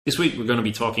This week we're going to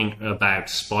be talking about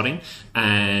spotting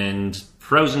and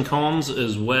pros and cons,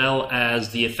 as well as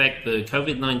the effect the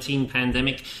COVID-19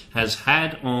 pandemic has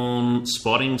had on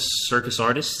spotting circus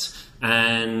artists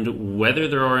and whether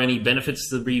there are any benefits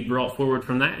to be brought forward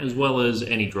from that, as well as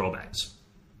any drawbacks.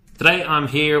 Today I'm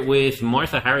here with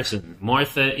Martha Harrison.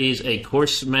 Martha is a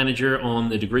course manager on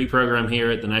the degree program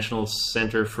here at the National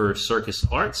Centre for Circus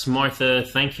Arts. Martha,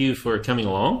 thank you for coming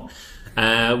along.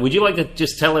 Would you like to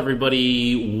just tell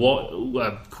everybody what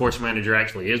a course manager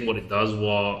actually is, what it does,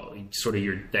 what sort of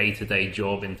your day-to-day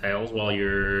job entails while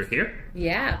you're here?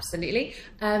 Yeah, absolutely.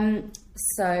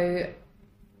 So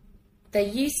there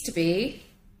used to be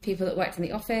people that worked in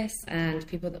the office and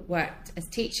people that worked as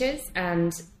teachers,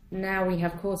 and now we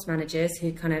have course managers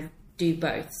who kind of do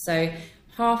both. So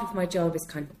half of my job is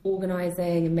kind of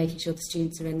organising and making sure the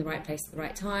students are in the right place at the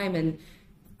right time and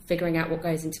figuring out what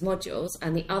goes into modules,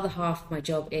 and the other half of my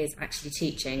job is actually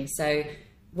teaching. So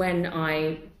when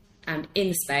I am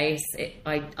in space,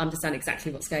 I understand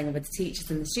exactly what's going on with the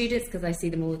teachers and the students because I see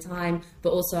them all the time, but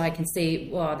also I can see,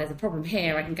 well, there's a problem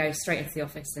here, I can go straight into the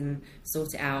office and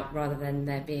sort it out rather than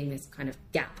there being this kind of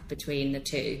gap between the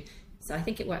two. So I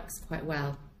think it works quite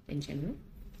well in general.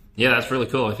 Yeah, that's really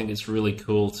cool. I think it's really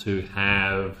cool to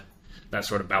have that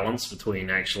sort of balance between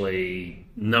actually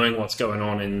knowing what's going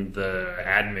on in the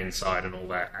admin side and all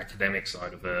that academic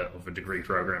side of a degree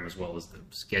program, as well as the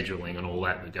scheduling and all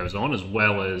that goes on, as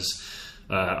well as,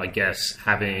 I guess,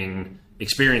 having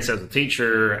experience as a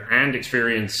teacher and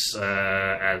experience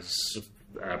as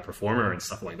a performer and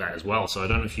stuff like that as well. So I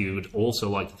don't know if you would also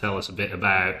like to tell us a bit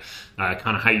about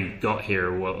kind of how you got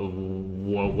here.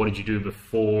 What did you do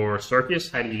before circus?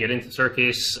 How did you get into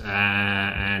circus?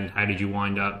 And how did you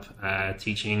wind up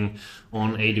teaching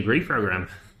on a degree program?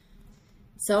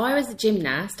 So I was a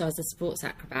gymnast. I was a sports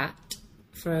acrobat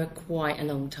for quite a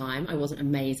long time. I wasn't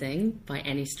amazing by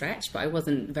any stretch, but I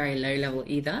wasn't very low level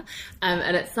either.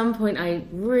 And at some point I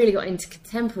really got into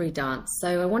contemporary dance.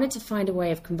 So I wanted to find a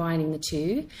way of combining the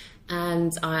two.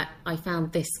 And I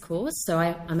found this course. So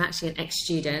I'm actually an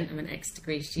ex-student. I'm an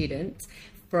ex-degree student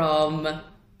from a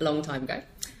long time ago.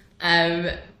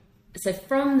 So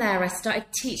from there, I started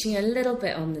teaching a little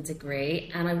bit on the degree,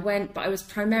 and but I was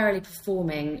primarily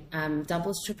performing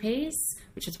doubles trapeze,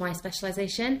 which was my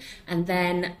specialisation. And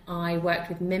then I worked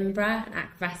with Mimbra, an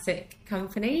acrobatic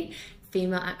company,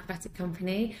 female acrobatic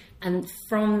company. And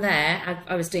from there,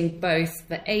 I was doing both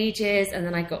for ages, and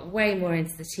then I got way more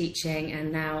into the teaching,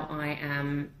 and now I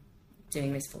am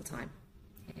doing this full time.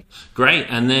 Great.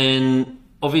 And then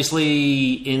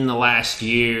obviously, in the last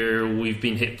year, we've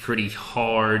been hit pretty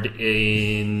hard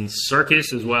in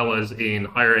circus as well as in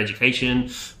higher education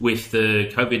with the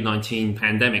COVID-19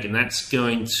 pandemic, and that's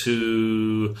going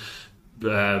to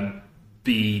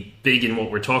be big in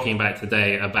what we're talking about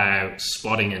today about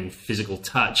spotting and physical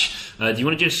touch. Do you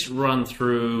want to just run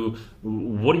through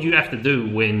what did you have to do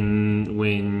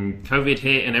when COVID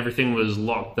hit and everything was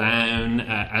locked down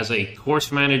as a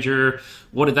course manager?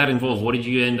 What did that involve? What did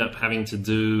you end up having to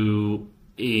do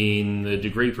in the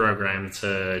degree program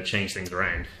to change things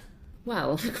around?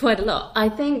 Well, quite a lot. I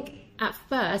think at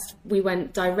first we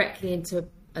went directly into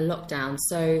a lockdown,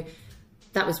 so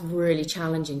that was really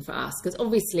challenging for us because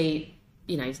obviously,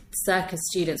 you know, circus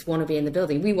students want to be in the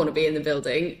building. We want to be in the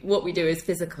building. What we do is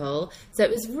physical. So it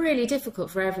was really difficult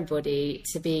for everybody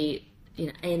to be, you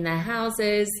know, in their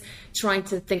houses, trying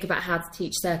to think about how to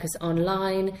teach circus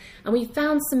online. And we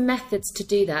found some methods to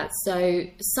do that. So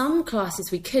some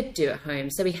classes we could do at home.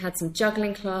 So we had some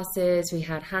juggling classes, we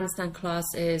had handstand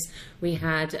classes, we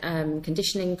had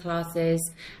conditioning classes,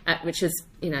 which was,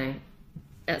 you know,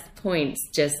 at points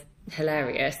just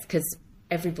hilarious because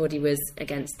everybody was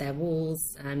against their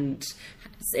walls and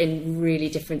in really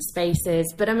different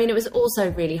spaces. But I mean, it was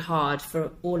also really hard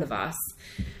for all of us.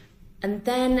 And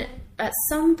then at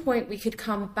some point we could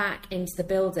come back into the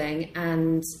building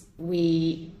and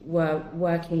we were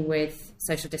working with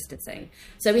social distancing.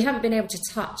 So we haven't been able to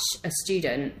touch a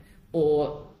student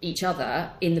or each other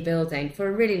in the building for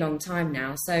a really long time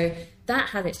now. So that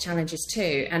had its challenges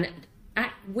too. And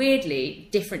weirdly,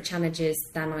 different challenges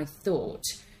than I thought.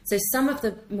 So some of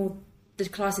the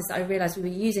classes that I realised we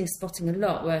were using spotting a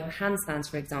lot were handstands,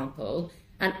 for example,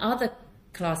 and other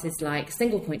classes like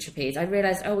single point trapeze. I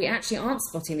realised, we actually aren't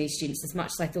spotting these students as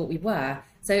much as I thought we were.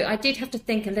 So I did have to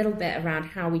think a little bit around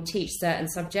how we teach certain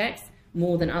subjects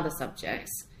more than other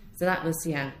subjects. So that was,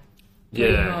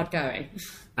 really hard going.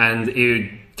 And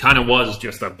it kind of was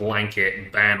just a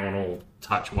blanket ban on all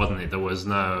touch, wasn't it? There was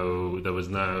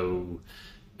no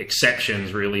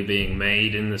exceptions really being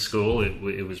made in the school.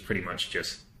 It was pretty much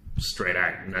just straight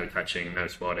out, no touching, no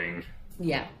spotting.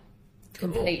 Yeah.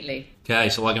 Completely. Okay,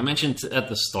 so like I mentioned at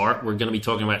the start, we're going to be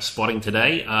talking about spotting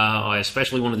today. I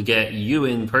especially wanted to get you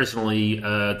in personally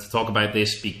to talk about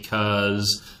this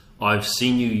because I've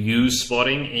seen you use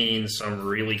spotting in some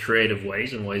really creative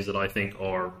ways, in ways that I think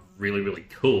are really, really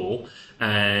cool.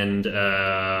 And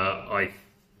I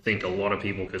think a lot of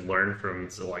people could learn from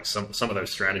like some of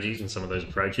those strategies and some of those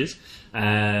approaches.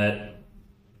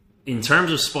 In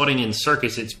terms of spotting in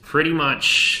circus, it's pretty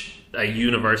much a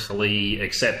universally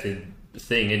accepted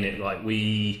thing, isn't it? Like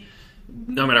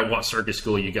no matter what circus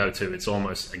school you go to, it's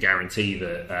almost a guarantee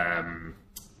that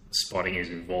spotting is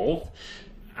involved.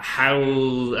 How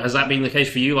has that been the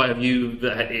case for you? Like, have you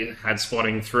had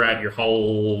spotting throughout your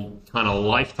whole kind of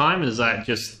lifetime? Has that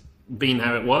just been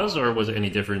how it was, or was it any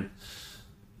different?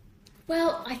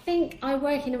 Well, I think I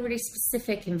work in a really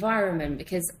specific environment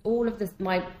because all of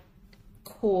my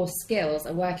core skills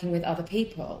are working with other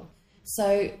people.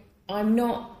 So I'm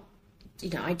not,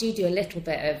 I do a little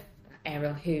bit of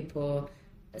aerial hoop or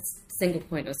a single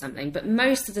point or something, but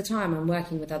most of the time I'm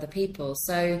working with other people.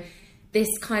 So this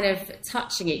kind of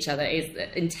touching each other is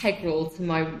integral to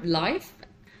my life.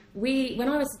 When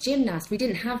I was a gymnast, we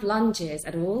didn't have lunges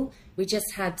at all. We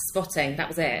just had spotting, that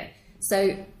was it.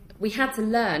 So we had to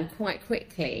learn quite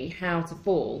quickly how to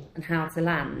fall and how to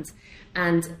land.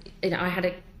 And I had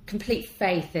a complete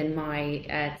faith in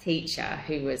my teacher,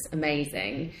 who was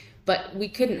amazing, but we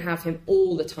couldn't have him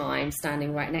all the time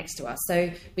standing right next to us.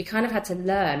 So we kind of had to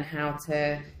learn how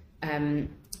to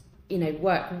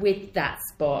work with that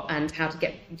spot and how to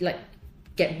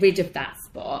get rid of that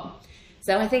spot.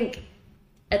 So I think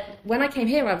when I came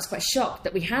here, I was quite shocked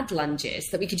that we had lunges,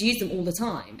 that we could use them all the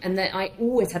time, and that I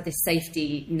always had this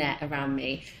safety net around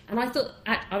me. And I thought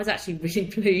I was actually really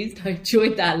pleased. I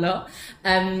enjoyed that a lot.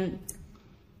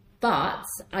 But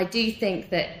I do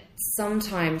think that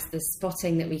sometimes the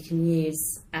spotting that we can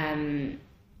use,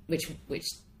 which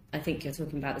I think you're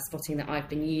talking about, the spotting that I've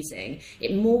been using,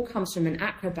 it more comes from an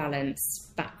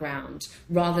acrobalance background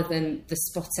rather than the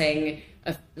spotting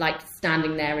of like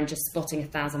standing there and just spotting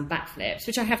 1,000 backflips,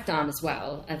 which I have done as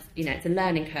well. As it's a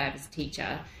learning curve as a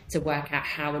teacher to work out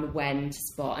how and when to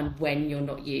spot and when you're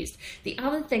not used. The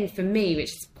other thing for me,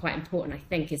 which is quite important, I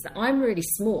think, is that I'm really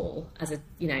small as a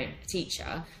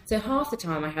teacher. So half the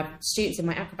time I have students in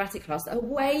my acrobatic class that are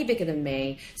way bigger than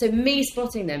me. So me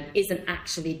spotting them isn't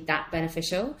actually that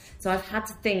beneficial. So I've had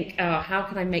to think, how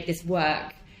can I make this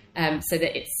work so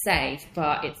that it's safe,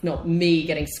 but it's not me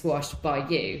getting squashed by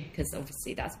you, because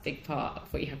obviously that's a big part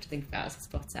of what you have to think about as a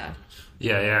spotter.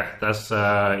 Yeah, that's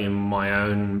in my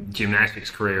own gymnastics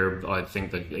career. I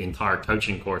think the entire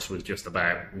coaching course was just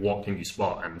about what can you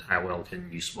spot and how well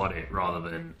can you spot it, rather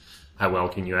than how well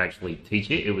can you actually teach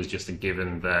it. It was just a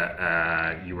given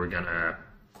that you were gonna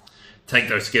take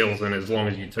those skills, and as long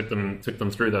as you took them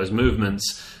through those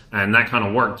movements, and that kind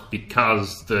of worked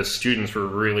because the students were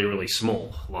really, really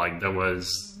small. Like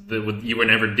you were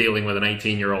never dealing with an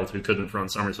 18-year-old who couldn't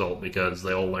front somersault, because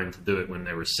they all learned to do it when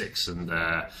they were 6, and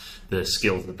the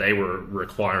skills that they were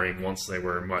requiring once they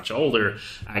were much older,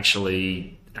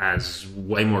 actually, as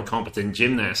way more competent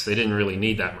gymnasts, they didn't really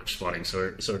need that much spotting.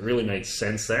 So it really made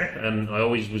sense there, and I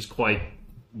always was quite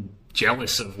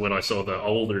jealous of when I saw the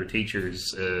older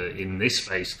teachers in this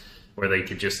space, where they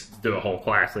could just do a whole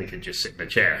class. They could just sit in a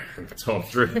chair and talk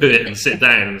through it and sit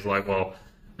down. And it's like, well,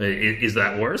 is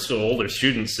that worse? So older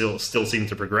students still seem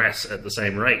to progress at the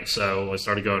same rate. So I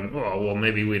started going, oh, well,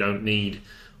 maybe we don't need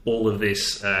all of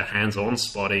this hands-on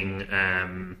spotting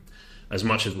as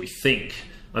much as we think.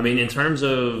 I mean, in terms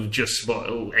of just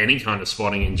any kind of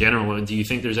spotting in general, do you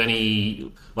think there's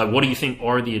any, what do you think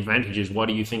are the advantages? Why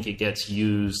do you think it gets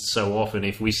used so often?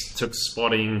 If we took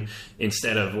spotting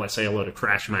instead of, let's say, a load of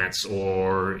crash mats,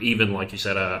 or even, like you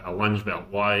said, a lunge belt,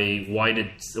 why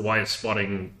is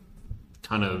spotting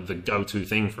kind of the go-to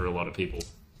thing for a lot of people?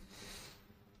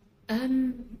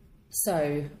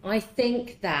 So I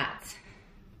think that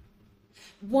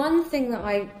one thing that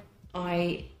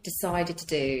I decided to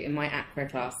do in my acro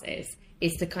classes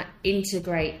is to kind of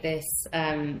integrate this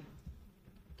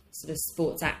sort of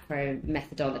sports acro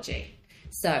methodology.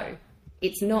 So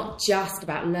it's not just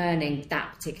about learning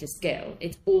that particular skill.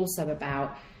 It's also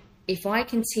about, if I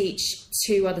can teach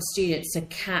 2 other students to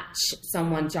catch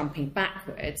someone jumping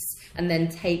backwards and then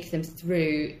take them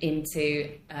through into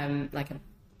like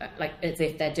as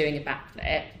if they're doing a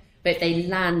backflip, but if they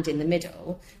land in the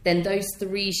middle, then those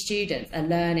 3 students are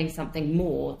learning something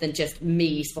more than just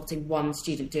me spotting one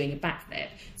student doing a backflip.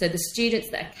 So the students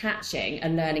that are catching are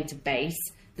learning to base.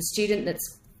 The student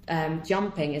that's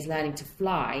jumping is learning to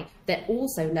fly. They're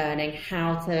also learning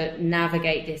how to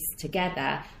navigate this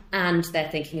together and they're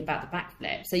thinking about the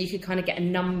backflip. So you could kind of get a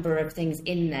number of things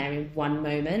in there in one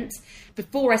moment.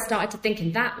 Before I started to think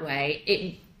in that way,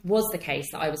 it was the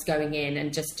case that I was going in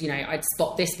and just, I'd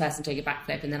spot this person doing a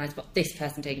backflip and then I'd spot this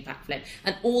person doing a backflip.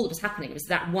 And all that was happening was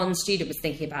that one student was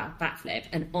thinking about a backflip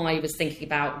and I was thinking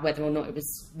about whether or not it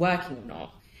was working or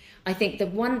not. I think the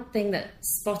one thing that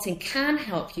spotting can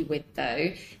help you with,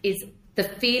 though, is the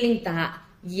feeling that,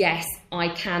 yes, I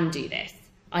can do this.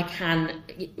 I can,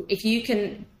 if you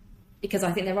can, because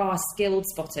I think there are skilled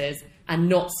spotters and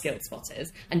not skilled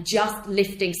spotters, and just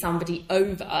lifting somebody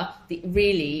over,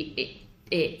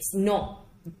 it's not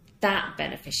that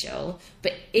beneficial.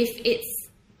 But if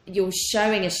you're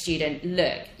showing a student,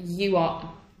 look, you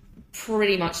are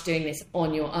pretty much doing this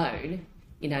on your own,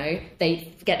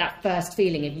 they get that first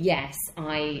feeling of, yes,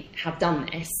 I have done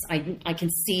this. I can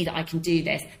see that I can do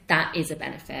this. That is a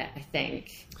benefit, I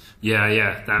think.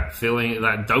 Yeah, that feeling,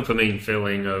 that dopamine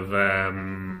feeling of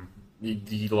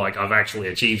like I've actually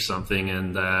achieved something,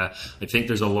 and I think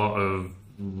there's a lot of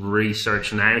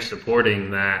research now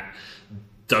supporting that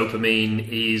dopamine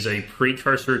is a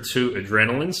precursor to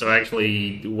adrenaline. So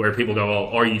actually, where people go,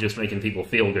 "Oh, are you just making people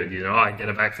feel good? I get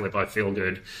a backflip, I feel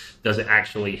good." Does it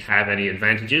actually have any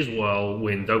advantages? Well,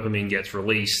 when dopamine gets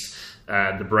released,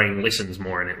 the brain listens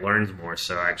more and it learns more.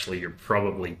 So actually, you're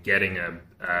probably getting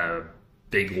a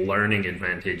big learning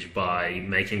advantage by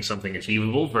making something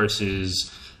achievable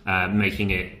versus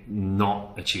making it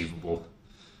not achievable.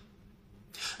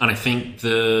 And I think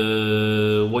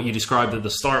what you described at the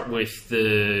start with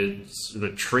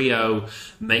the trio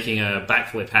making a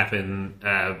backflip happen,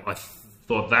 I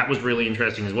thought that was really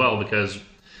interesting as well, because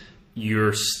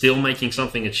you're still making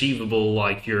something achievable,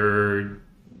 like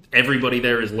everybody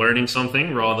there is learning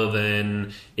something, rather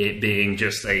than it being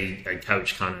just a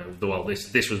coach kind of, well,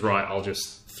 this was right, I'll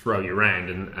just throw you around,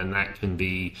 and that can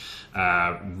be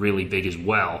really big as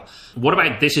well. What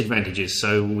about disadvantages?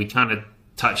 So we kind of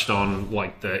touched on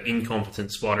like the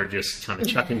incompetent spotter just kind of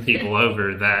chucking people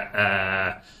over.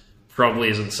 That probably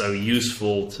isn't so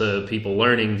useful to people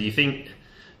learning. Do you think,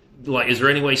 is there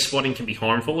any way spotting can be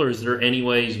harmful, or is there any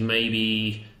ways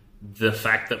maybe the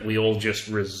fact that we all just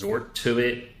resort to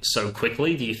it so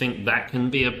quickly, do you think that can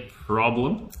be a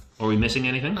problem? Are we missing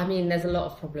anything? I mean, there's a lot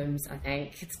of problems, I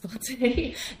think, it's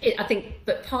spotting.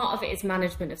 But part of it is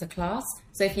management as a class.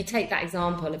 So if you take that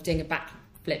example of doing a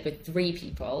backflip with 3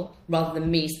 people rather than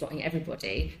me spotting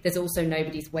everybody, there's also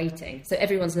nobody's waiting. So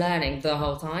everyone's learning the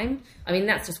whole time. I mean,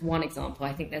 that's just one example.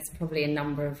 I think there's probably a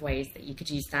number of ways that you could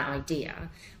use that idea.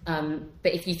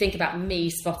 But if you think about me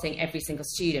spotting every single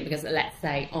student, because let's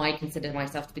say I consider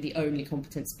myself to be the only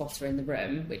competent spotter in the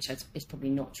room, which is probably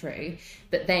not true,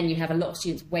 but then you have a lot of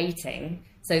students waiting,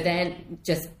 so they're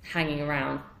just hanging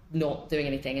around, not doing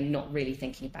anything and not really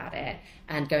thinking about it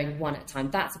and going one at a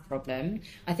time. That's a problem.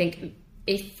 I think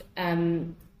if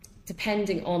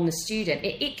depending on the student,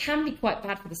 it can be quite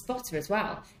bad for the spotter as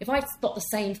well. If I spot the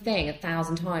same thing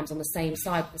 1,000 times on the same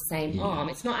side with the same arm,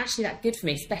 it's not actually that good for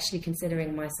me, especially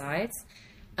considering my sides.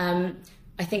 I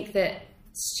think that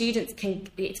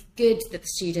it's good that the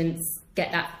students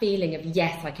get that feeling of,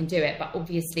 yes, I can do it, but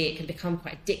obviously it can become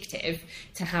quite addictive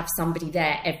to have somebody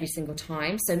there every single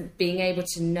time. So being able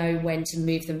to know when to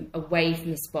move them away from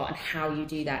the spot and how you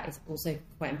do that is also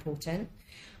quite important.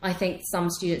 I think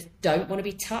some students don't want to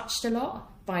be touched a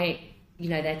lot by,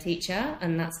 their teacher,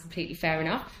 and that's completely fair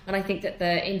enough. And I think that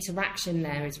the interaction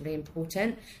there is really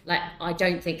important. Like, I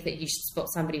don't think that you should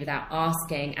spot somebody without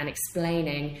asking and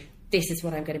explaining, this is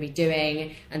what I'm going to be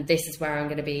doing, and this is where I'm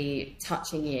going to be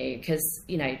touching you, because,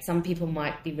 some people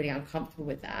might be really uncomfortable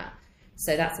with that.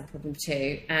 So that's a problem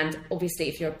too. And obviously,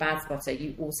 if you're a bad spotter,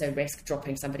 you also risk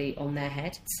dropping somebody on their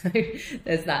head. So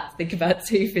there's that to think about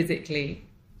too physically.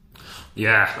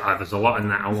 Yeah, there's a lot in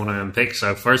that I want to unpick.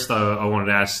 So first, though, I wanted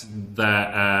to ask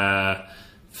that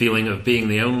feeling of being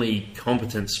the only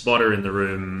competent spotter in the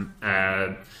room.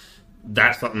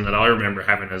 That's something that I remember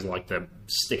having as like the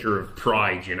sticker of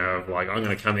pride, of like, I'm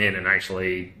going to come in and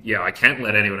actually, I can't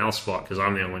let anyone else spot because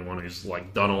I'm the only one who's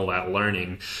like done all that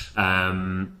learning.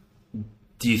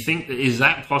 Do you think, is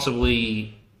that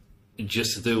possibly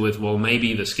just to do with, well,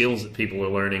 maybe the skills that people are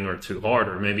learning are too hard,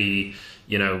 or maybe,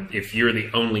 if you're the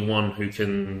only one who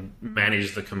can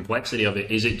manage the complexity of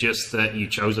it, is it just that you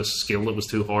chose a skill that was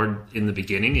too hard in the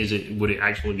beginning? Would it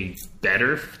actually be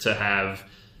better to have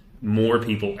more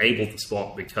people able to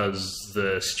spot because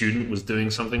the student was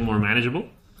doing something more manageable?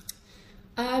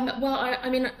 I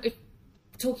mean,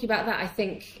 talking about that, I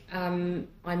think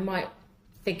I might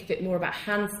think a bit more about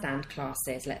handstand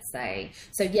classes, let's say.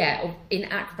 So in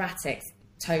acrobatics,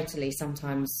 totally,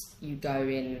 sometimes you go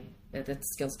in the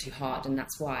skills are too hard, and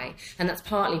that's why. And that's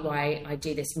partly why I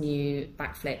do this new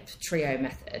backflip trio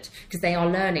method, because they are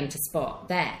learning to spot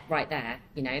right there.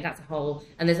 That's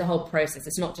there's a whole process.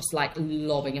 It's not just like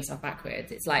lobbing yourself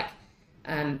backwards. It's like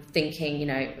thinking,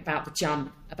 about the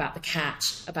jump, about the catch,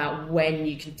 about when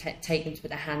you can take them to put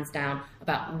their hands down,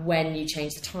 about when you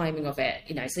change the timing of it.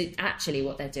 So actually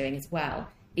what they're doing as well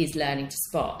is learning to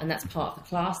spot, and that's part of the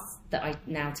class that I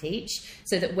now teach,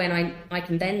 so that when I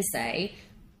can then say,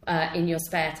 in your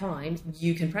spare time,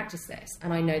 you can practice this.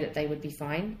 And I know that they would be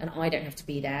fine and I don't have to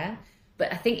be there.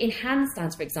 But I think in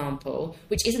handstands, for example,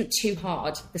 which isn't too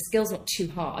hard, the skill's not too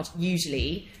hard,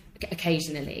 usually,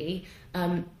 occasionally,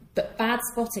 but bad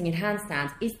spotting in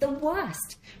handstands is the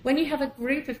worst. When you have a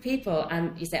group of people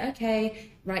and you say,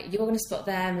 okay, right, you're going to spot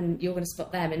them and you're going to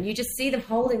spot them, and you just see them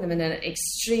holding them in an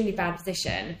extremely bad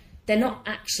position, they're not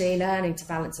actually learning to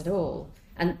balance at all.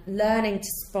 And learning to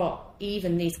spot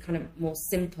even these kind of more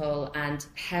simple and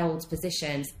held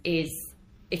positions is,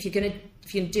 if you're going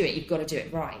to do it, you've got to do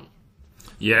it right.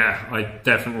 Yeah, I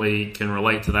definitely can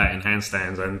relate to that in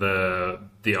handstands, and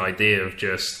the idea of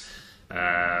just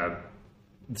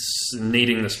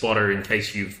needing the spotter in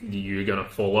case you're going to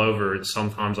fall over.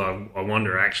 Sometimes I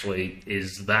wonder, actually,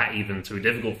 is that even too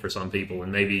difficult for some people?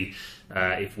 And maybe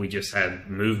if we just had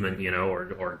movement,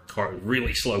 or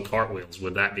really slow cartwheels,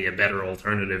 would that be a better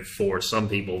alternative for some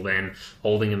people than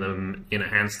holding them in a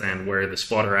handstand where the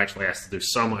spotter actually has to do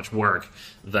so much work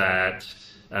that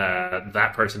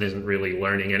that person isn't really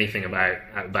learning anything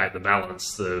about the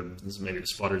balance. Maybe the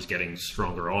spotter's getting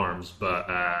stronger arms, but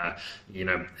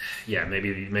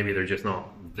maybe they're just not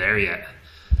there yet.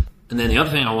 And then the other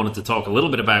thing I wanted to talk a little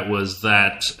bit about was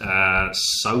that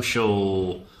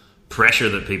social pressure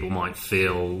that people might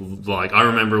feel. Like, I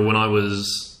remember when I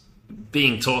was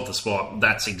being taught to spot,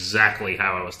 that's exactly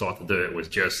how I was taught to do it, was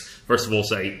just, first of all,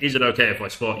 say, is it okay if I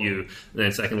spot you? And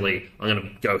then secondly, I'm going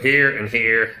to go here and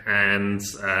here. And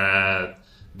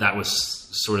that was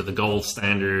sort of the gold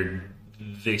standard.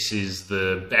 This is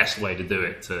the best way to do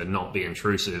it, to not be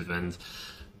intrusive. And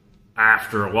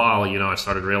after a while, I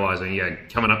started realizing,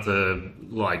 coming up to,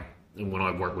 like, when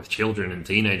I work with children and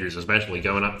teenagers especially,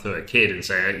 going up to a kid and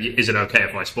say, is it okay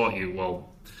if I spot you? Well,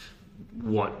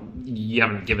 what you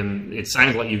haven't given, it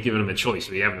sounds like you've given them a choice,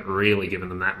 but you haven't really given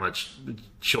them that much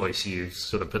choice. You've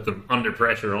sort of put them under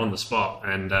pressure on the spot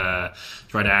and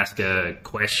try to ask a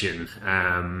question.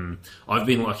 I've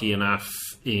been lucky enough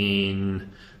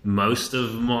in most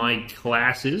of my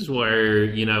classes where,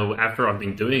 after I've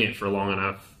been doing it for long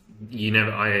enough,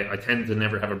 I tend to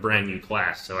never have a brand new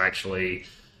class. So actually,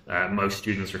 most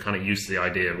students are kind of used to the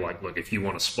idea of, like, look, if you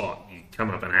want a spot, you come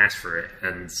up and ask for it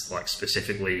and, like,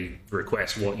 specifically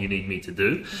request what you need me to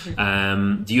do.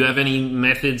 Mm-hmm. Do you have any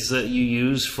methods that you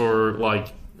use for,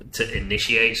 like, to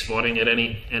initiate spotting at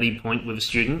any point with a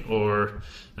student, or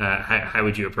how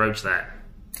would you approach that?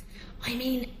 I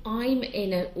mean, I'm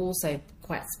in a also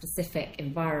quite specific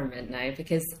environment now,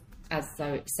 because, as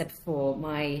I said before,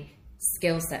 my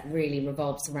skill set really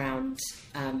revolves around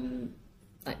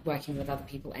like working with other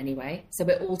people anyway. So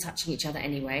we're all touching each other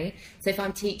anyway. So if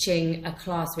I'm teaching a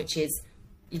class which is,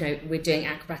 we're doing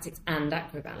acrobatics and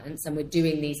acrobalance, and we're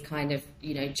doing these kind of,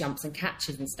 jumps and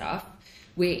catches and stuff,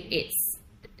 it's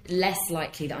less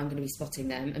likely that I'm going to be spotting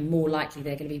them, and more likely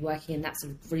they're going to be working in that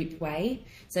sort of group way.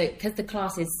 So because the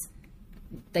class is,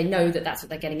 they know that that's what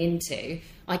they're getting into,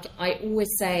 I always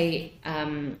say,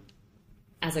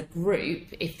 as a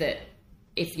group, if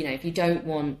you don't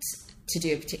want to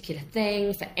do a particular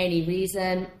thing for any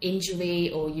reason, injury,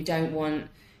 or you don't want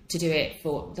to do it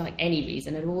for, like, any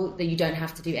reason at all, that you don't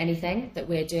have to do anything that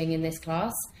we're doing in this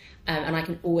class. And I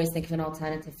can always think of an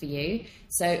alternative for you.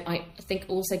 So I think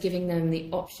also giving them the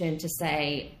option to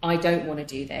say, I don't want to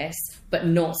do this, but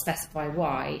not specify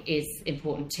why, is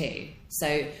important too.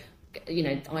 So,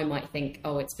 I might think,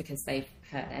 oh, it's because they've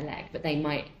hurt their leg, but they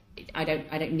might, I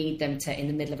don't need them to, in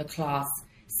the middle of a class,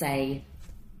 say,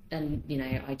 and,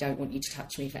 I don't want you to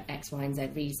touch me for X, Y, and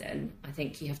Z reason. I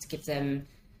think you have to give them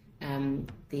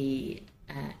the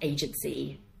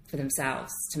agency for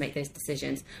themselves to make those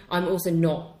decisions. I'm also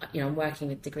not, I'm working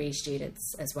with degree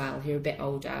students as well who are a bit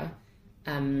older,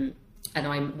 and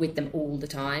I'm with them all the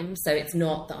time. So it's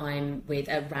not that I'm with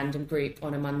a random group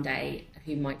on a Monday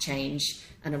who might change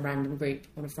and a random group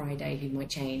on a Friday who might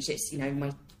change. It's,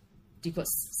 you've got,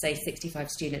 say, 65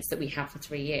 students that we have for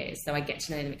 3 years. So I get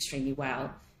to know them extremely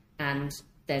well. And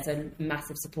there's a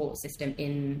massive support system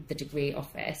in the degree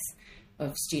office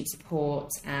of student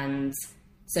support. And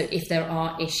so if there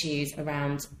are issues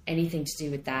around anything to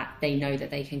do with that, they know that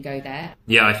they can go there.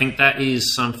 Yeah, I think that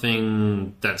is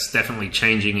something that's definitely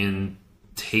changing in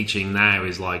teaching now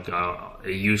is like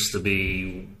it used to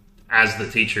be. As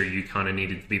the teacher, you kind of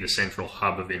needed to be the central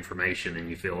hub of information, and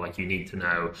you feel like you need to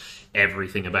know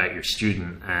everything about your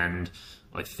student. And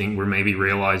I think we're maybe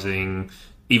realizing,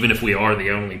 even if we are the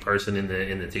only person in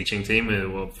the teaching team,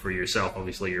 well, for yourself,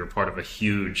 obviously you're part of a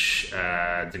huge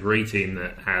degree team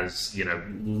that has, you know,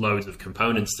 loads of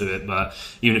components to it. But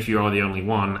even if you are the only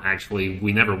one, actually,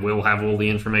 we never will have all the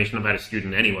information about a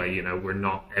student anyway. You know, we're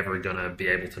not ever going to be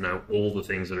able to know all the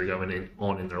things that are going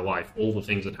on in their life, all the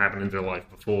things that happened in their life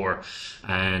before.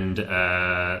 And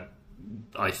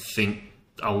I think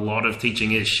a lot of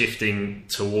teaching is shifting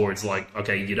towards like,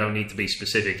 okay, you don't need to be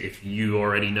specific. If you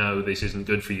already know this isn't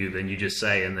good for you, then you just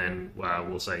say, and then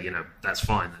we'll say, you know, that's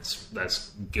fine.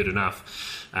 That's good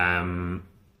enough.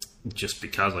 Just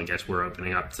because I guess we're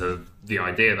opening up to the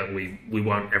idea that we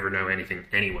won't ever know anything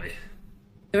anyway.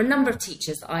 There are a number of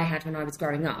teachers that I had when I was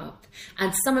growing up,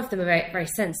 and some of them are very, very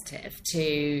sensitive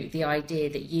to the idea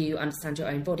that you understand your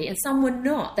own body, and some were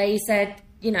not. They said,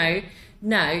 you know,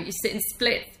 no, you sit in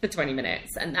splits for 20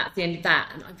 minutes and that's the end of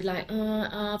that. And I'd be like,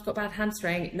 I've got bad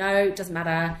hamstring. No, it doesn't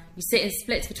matter. You sit in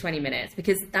splits for 20 minutes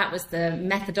because that was the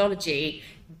methodology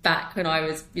back when I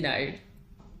was, you know,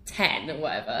 10 or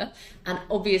whatever. And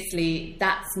obviously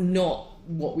that's not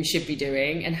what we should be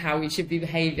doing and how we should be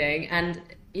behaving. And,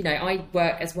 you know, I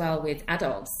work as well with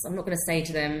adults. I'm not going to say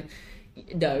to them,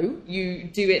 no, you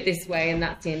do it this way and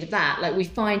that's the end of that. Like, we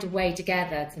find a way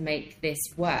together to make this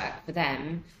work for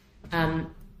them. And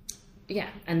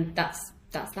that's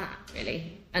that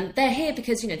really. And they're here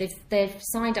because, you know, they've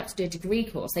signed up to do a degree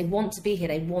course. They want to be here.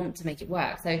 They want to make it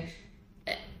work. So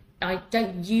I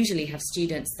don't usually have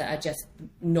students that are just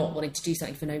not wanting to do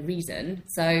something for no reason.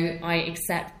 So I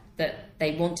accept that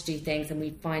they want to do things and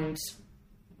we find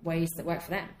ways that work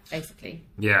for them, basically.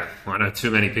 Yeah, I know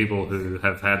too many people who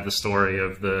have had the story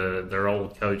of their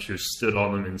old coach who stood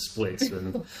on them in splits,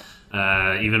 and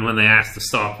even when they asked to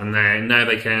stop, and now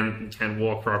they can't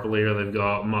walk properly, or they've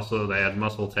got they had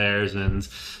muscle tears, and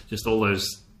just all those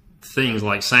things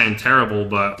like sound terrible,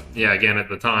 but yeah, again, at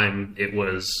the time it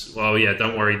was, well, yeah,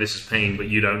 don't worry, this is pain, but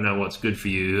you don't know what's good for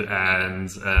you, and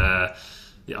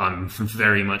I'm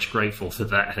very much grateful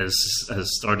that has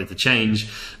started to change.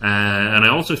 And I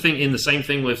also think in the same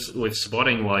thing with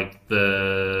spotting, like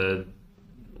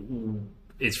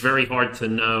it's very hard to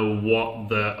know what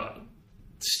the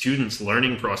student's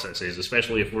learning process is,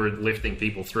 especially if we're lifting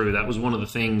people through. That was one of the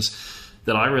things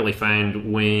that I really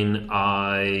found when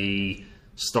I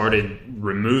started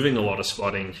removing a lot of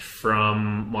spotting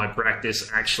from my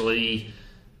practice. Actually,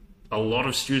 a lot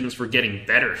of students were getting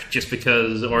better just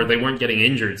because, or they weren't getting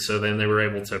injured, so then they were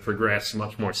able to progress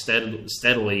much more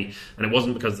steadily. And it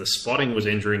wasn't because the spotting was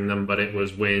injuring them, but it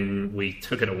was when we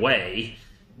took it away,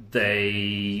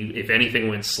 if anything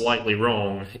went slightly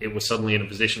wrong, it was suddenly in a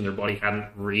position their body hadn't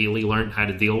really learned how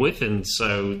to deal with, and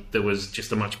so there was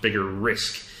just a much bigger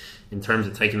risk in terms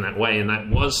of taking that away. And that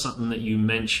was something that you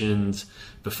mentioned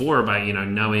before about, you know,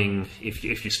 knowing if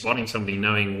you're spotting somebody,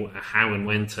 knowing how and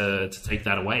when to take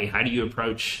that away. How do you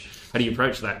approach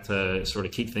that to sort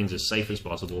of keep things as safe as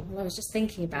possible? Well, I was just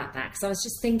thinking about that, because I was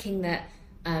just thinking that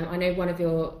I know one of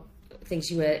your things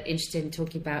you were interested in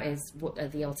talking about is what are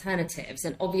the alternatives.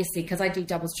 And obviously, because I do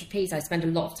doubles trapeze, I spend a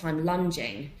lot of time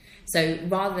lunging. So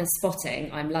rather than spotting,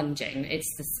 I'm lunging.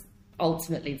 It's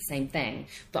ultimately the same thing.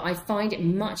 But I find it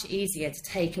much easier to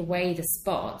take away the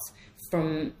spot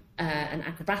from an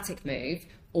acrobatic move,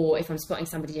 or if I'm spotting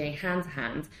somebody doing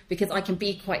hand-to-hand, because I can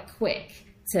be quite quick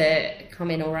to come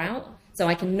in or out. So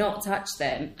I can not touch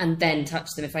them and then touch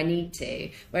them if I need to.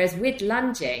 Whereas with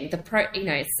lunging,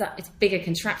 it's a bigger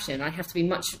contraption. I have to be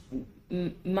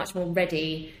much more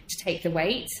ready to take the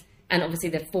weight, and obviously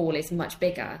the fall is much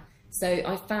bigger. So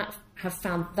I have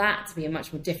found that to be a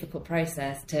much more difficult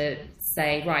process to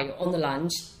say, right, you're on the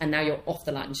lunge and now you're off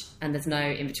the lunge and there's no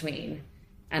in between.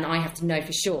 And I have to know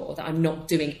for sure that I'm not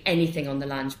doing anything on the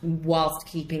lunge whilst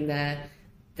keeping the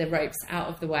ropes out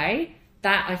of the way.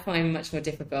 That I find much more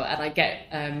difficult. And I get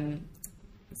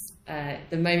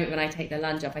the moment when I take the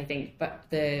lunge off, I think, but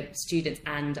the students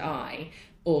and I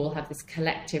all have this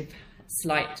collective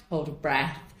slight hold of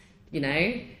breath, you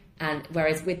know. And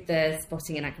whereas with the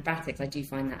spotting and acrobatics, I do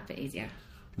find that a bit easier.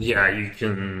 Yeah, you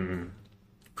can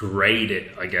grade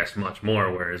it, I guess, much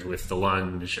more. Whereas with the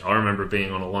lunge, I remember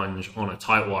being on a lunge on a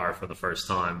tight wire for the first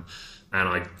time, and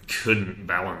I couldn't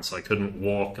balance. I couldn't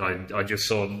walk. I just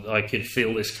saw, I could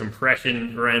feel this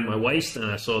compression around my waist, and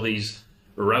I saw these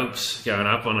ropes going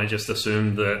up, and I just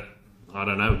assumed that I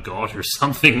don't know, God or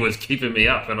something was keeping me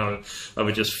up, and I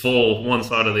would just fall one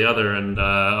side or the other. And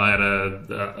I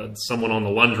had someone on the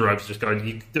lunge ropes just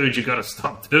going, "Dude, you got to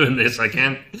stop doing this. I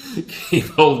can't keep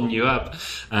holding you up."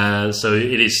 So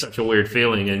it is such a weird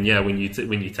feeling. And yeah, when you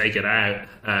take it out,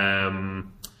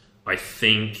 I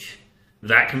think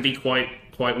that can be quite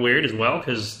weird as well,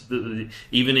 because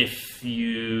even if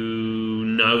you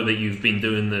know that you've been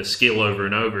doing the skill over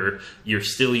and over, you're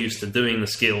still used to doing the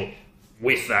skill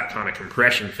with that kind of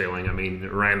compression feeling. I mean,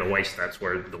 around the waist, that's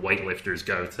where the weightlifters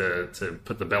go to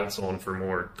put the belts on for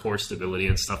more core stability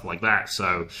and stuff like that.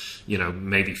 So,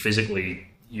 maybe physically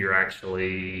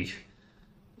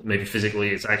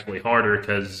it's actually harder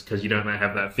because you don't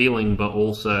have that feeling. But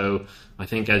also, I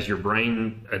think as your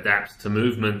brain adapts to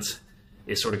movement,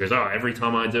 it sort of goes, every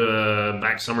time I do a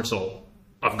back somersault,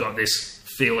 I've got this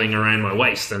feeling around my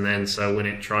waist. And then so when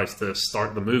it tries to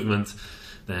start the movement,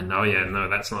 then,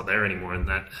 that's not there anymore. And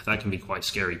that can be quite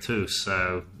scary too.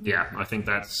 So, yeah, I think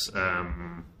that's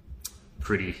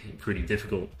pretty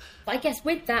difficult. I guess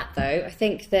with that, though, I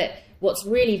think that what's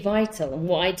really vital, and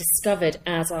what I discovered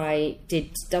as I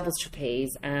did doubles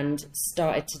trapeze and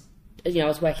started to, I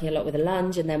was working a lot with a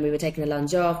lunge, and then we were taking the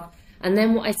lunge off. And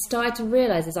then what I started to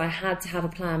realise is I had to have a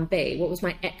plan B. What was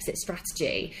my exit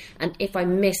strategy? And if I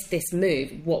missed this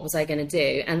move, what was I going to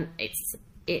do? And it's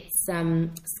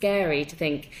scary to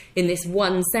think in this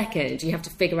 1 second you have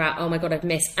to figure out, oh my God, I've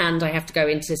missed, and I have to go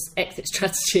into exit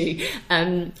strategy.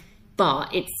 But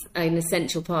it's an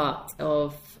essential part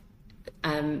of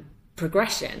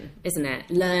progression, isn't it?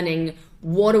 Learning,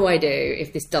 what do I do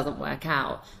if this doesn't work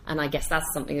out? And I guess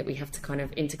that's something that we have to kind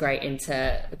of integrate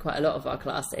into quite a lot of our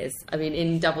classes. I mean,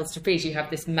 in doubles trapeze, you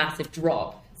have this massive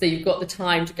drop. So you've got the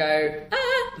time to go,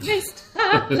 missed,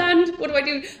 land, what do I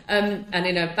do? And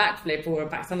in a backflip or a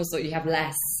back somersault, you have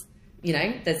less,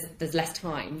 there's less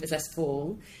time, there's less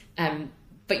fall.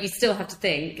 But you still have to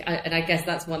think, and I guess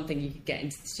that's one thing you could get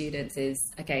into the students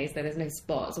is, okay, so there's no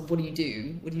spots. So what do you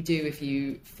do? What do you do if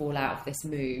you fall out of this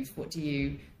move? What do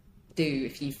you do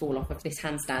if you fall off of this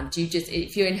handstand? Do you just,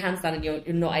 if you're in handstand and you're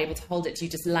not able to hold it, do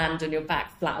you just land on your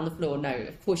back flat on the floor? No,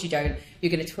 of course you don't.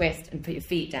 You're going to twist and put your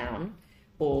feet down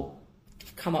or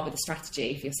come up with a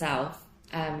strategy for yourself.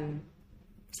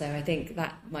 So I think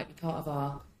that might be part of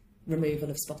our removal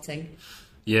of spotting.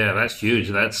 Yeah, that's huge.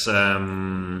 That's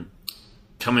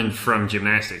coming from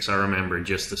gymnastics. I remember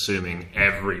just assuming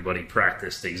everybody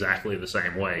practiced exactly the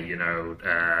same way.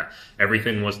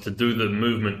 Everything was to do the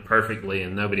movement perfectly,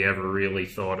 and nobody ever really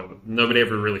thought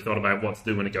about what to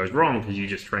do when it goes wrong, because you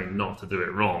just train not to do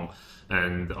it wrong.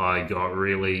 And I got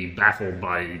really baffled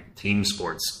by team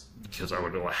sports, because I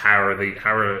would be like, how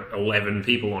are 11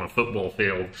 people on a football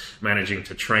field managing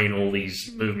to train all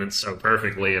these movements so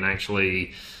perfectly? And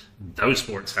actually, those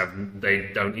sports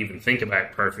they don't even think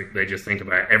about perfect. They just think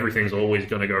about everything's always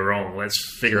going to go wrong.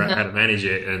 Let's figure out how to manage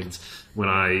it. And when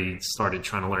I started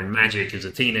trying to learn magic as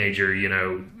a teenager, you've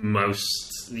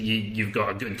got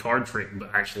a good card trick,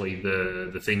 but actually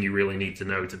the thing you really need to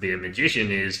know to be a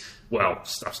magician is, well,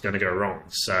 stuff's going to go wrong.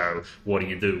 So what do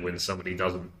you do when somebody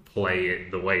doesn't play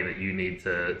it the way that you need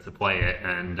to play it?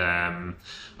 And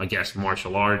I guess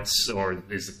martial arts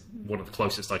is one of the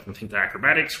closest I can think to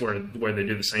acrobatics, where they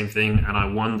do the same thing. And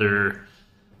I wonder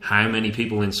how many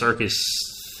people in circus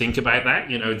think about that.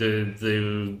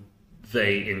 Do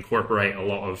they incorporate a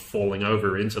lot of falling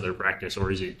over into their practice,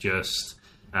 or is it just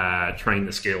train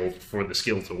the skill for the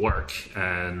skill to work?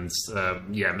 And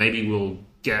maybe we'll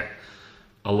get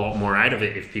a lot more out of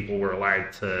it if people were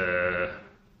allowed to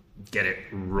get it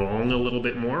wrong a little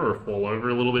bit more or fall over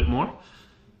a little bit more.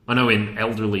 I know in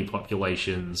elderly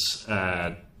populations,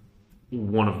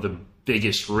 one of the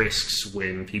biggest risks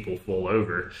when people fall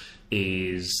over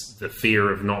is the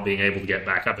fear of not being able to get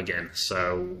back up again.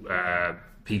 So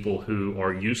people who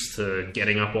are used to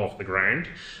getting up off the ground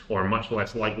are much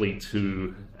less likely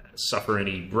to suffer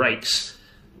any breaks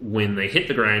when they hit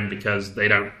the ground, because they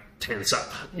don't tense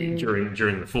up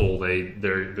during the fall. They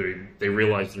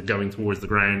realize they're going towards the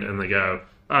ground, and they go,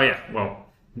 oh yeah, well,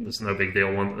 it's no big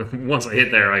deal. Once I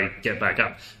hit there, I get back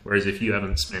up. Whereas if you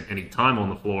haven't spent any time on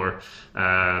the floor,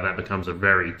 that becomes a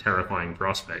very terrifying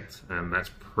prospect. And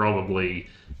that's probably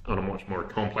on a much more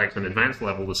complex and advanced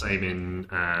level the same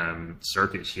in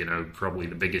circus. Probably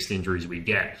the biggest injuries we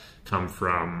get come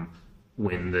from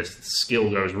when the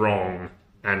skill goes wrong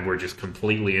and we're just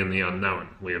completely in the unknown.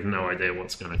 We have no idea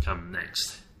what's going to come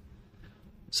next.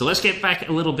 So let's get back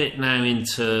a little bit now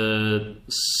into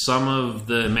some of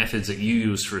the methods that you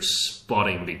use for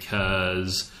spotting,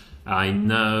 because I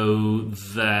know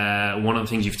that one of the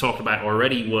things you've talked about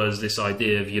already was this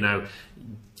idea of,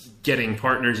 getting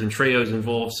partners and trios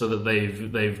involved so that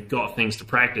they've got things to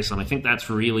practice. And I think that's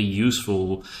really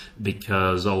useful,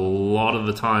 because a lot of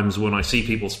the times when I see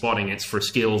people spotting, it's for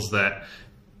skills that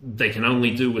they can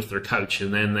only do with their coach,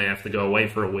 and then they have to go away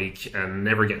for a week and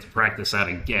never get to practice that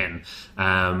again.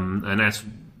 And that's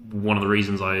one of the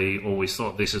reasons I always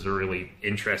thought this is a really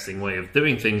interesting way of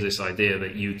doing things, this idea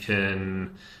that you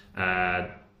can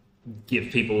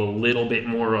give people a little bit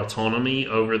more autonomy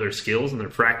over their skills and their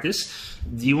practice.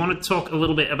 Do you want to talk a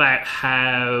little bit about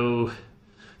how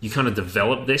you kind of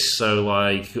developed this? So,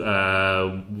 like,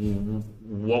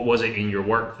 what was it in your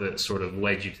work that sort of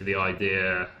led you to the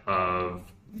idea of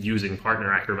using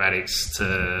partner acrobatics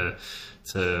to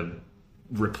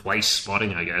replace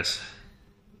spotting, I guess?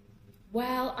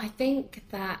 Well, I think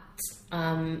that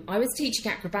I was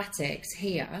teaching acrobatics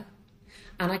here,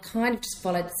 and I kind of just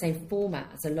followed the same format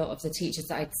as a lot of the teachers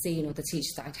that I'd seen or the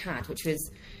teachers that I'd had, which was,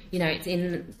 it's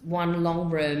in one long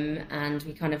room, and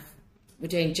we're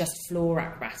doing just floor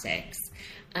acrobatics.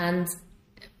 And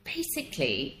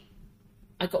basically,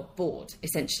 I got bored,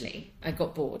 essentially. I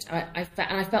got bored. I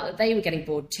felt that they were getting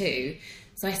bored too.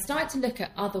 So I started to look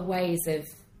at other ways of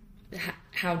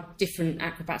how different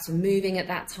acrobats were moving at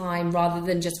that time, rather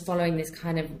than just following this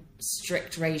kind of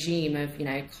strict regime of,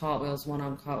 cartwheels,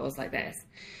 one-arm cartwheels like this,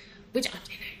 which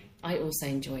I also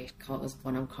enjoy cartwheels,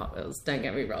 one-arm cartwheels, don't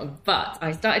get me wrong. But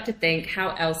I started to think, how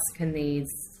else can these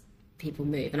people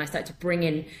move? And I started to bring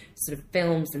in sort of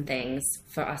films and things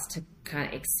for us to kind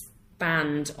of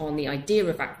expand on the idea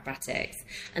of acrobatics.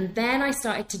 And then I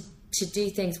started to do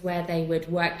things where they would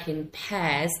work in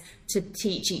pairs to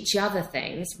teach each other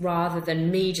things, rather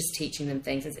than me just teaching them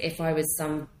things as if I was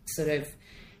some sort of,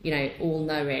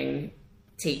 all-knowing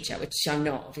teacher, which I'm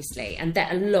not, obviously. And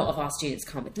that a lot of our students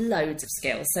come with loads of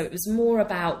skills. So it was more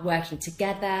about working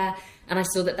together. And I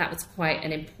saw that that was quite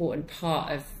an important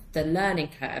part of the learning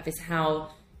curve, is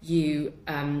how you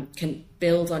can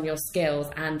build on your skills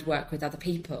and work with other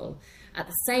people. At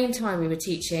the same time, we were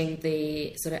teaching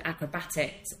the sort of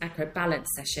acrobalance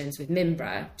sessions with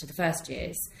Mimbra to the first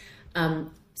years.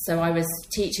 So I was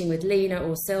teaching with Lena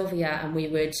or Sylvia, and we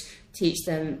would teach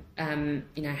them,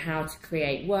 how to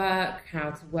create work,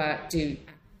 how to do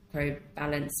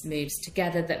acrobalance moves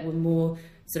together that were more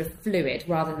sort of fluid,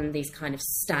 rather than these kind of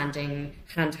standing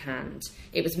hand to hand.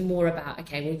 It was more about,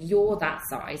 okay, well, you're that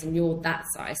size and you're that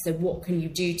size, so what can you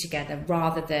do together,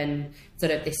 rather than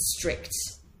sort of this strict,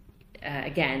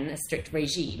 a strict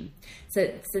regime.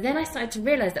 So then I started to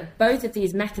realise that both of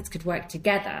these methods could work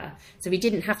together. So we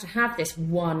didn't have to have this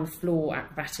one floor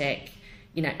acrobatic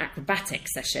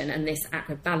session and this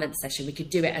acrobalance session. We could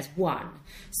do it as one.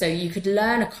 So you could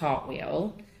learn a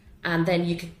cartwheel, and then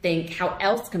you could think, how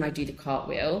else can I do the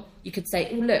cartwheel? You could say,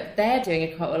 oh, look, they're doing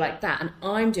a cartwheel like that, and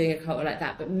I'm doing a cartwheel like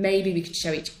that, but maybe we could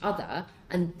show each other.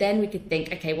 And then we could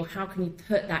think, okay, well, how can you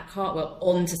put that cartwheel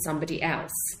onto somebody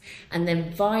else? And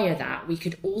then via that, we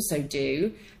could also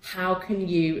do, how can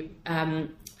you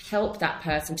help that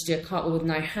person to do a cartwheel with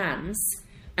no hands?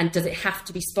 And does it have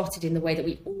to be spotted in the way that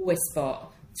we always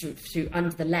spot, through under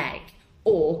the leg?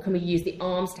 Or can we use the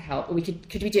arms to help? Or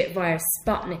could we do it via a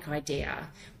Sputnik idea?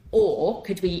 Or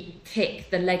could we kick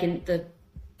the leg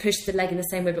push the leg in the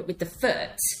same way, but with the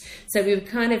foot? So we were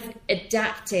kind of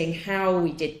adapting how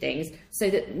we did things, so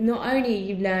that not only are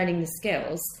you learning the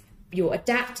skills, you're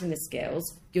adapting the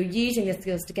skills, you're using the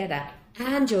skills together,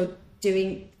 and you're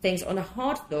doing things on a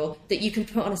hard floor that you can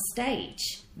put on a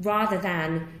stage, rather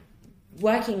than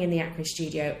working in the acro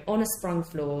studio on a sprung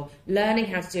floor, learning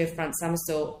how to do a front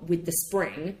somersault with the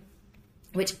spring,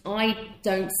 which I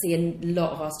don't see a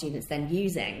lot of our students then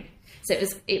using. So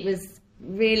it was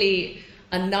really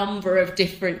a number of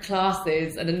different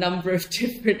classes and a number of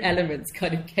different elements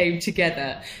kind of came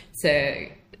together to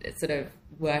sort of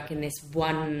work in this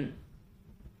one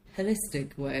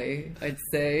holistic way, I'd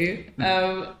say.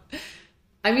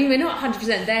 We're not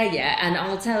 100% there yet, and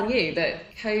I'll tell you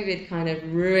that COVID kind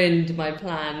of ruined my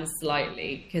plans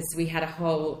slightly, because we had a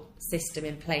whole system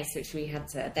in place which we had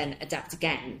to then adapt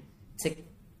again to,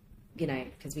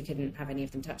 because we couldn't have any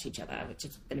of them touch each other, which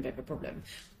has been a bit of a problem.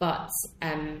 But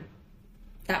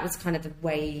that was kind of the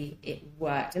way it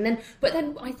worked. But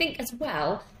then I think as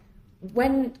well,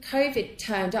 when COVID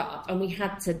turned up and we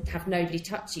had to have nobody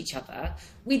touch each other,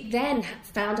 we then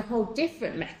found a whole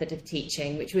different method of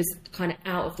teaching, which was kind of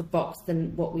out of the box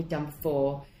than what we'd done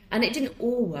before. And it didn't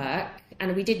all work,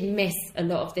 and we did miss a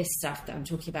lot of this stuff that I'm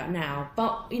talking about now.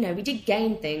 But, we did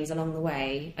gain things along the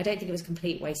way. I don't think it was a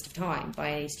complete waste of time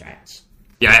by any stretch.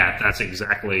 Yeah, that's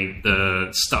exactly the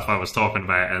stuff I was talking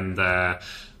about, and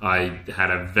I had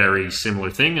a very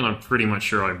similar thing, and I'm pretty much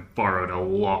sure I borrowed a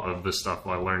lot of the stuff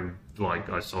I learned like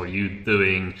I saw you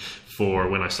doing for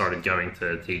when I started going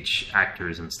to teach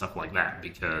actors and stuff like that,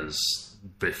 because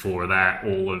before that,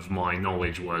 all of my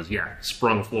knowledge was,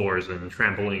 sprung floors and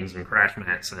trampolines and crash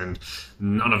mats, and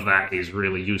none of that is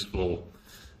really useful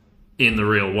in the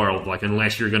real world. Like,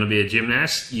 unless you're going to be a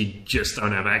gymnast, you just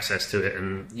don't have access to it.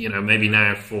 And, maybe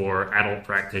now for adult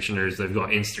practitioners, they've got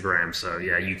Instagram. So,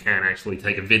 you can actually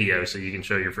take a video so you can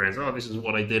show your friends, oh, this is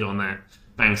what I did on that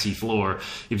bouncy floor.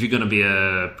 If you're going to be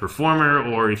a performer,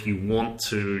 or if you want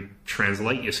to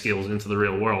translate your skills into the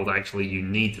real world, actually, you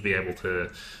need to be able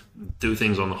to do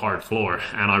things on the hard floor.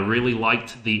 And I really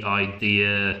liked the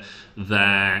idea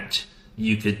that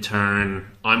you could turn,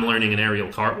 I'm learning an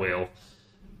aerial cartwheel,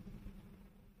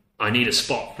 I need a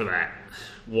spot for that.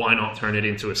 Why not turn it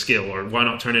into a skill, or why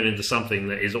not turn it into something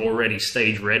that is already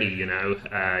stage ready?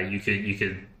 You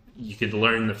could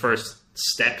learn the first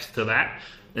steps to that,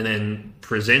 and then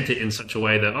present it in such a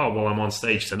way that, oh, well, I'm on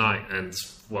stage tonight, and,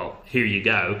 well, here you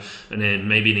go. And then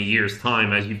maybe in a year's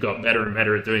time, as you've got better and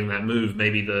better at doing that move,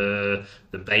 maybe the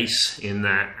base in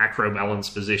that acro balance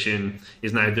position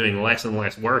is now doing less and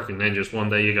less work, and then just one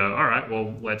day you go, all right,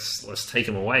 well, let's take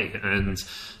them away. And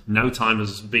no time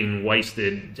has been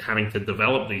wasted having to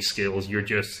develop these skills. You're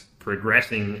just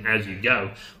progressing as you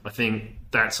go. I think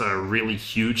that's a really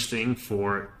huge thing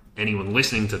for anyone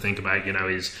listening to think about,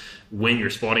 is when you're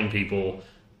spotting people,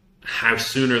 how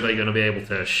soon are they going to be able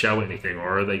to show anything?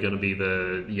 Or are they going to be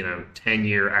the,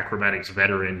 10-year acrobatics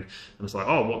veteran? And it's like,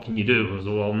 oh, what can you do? I was,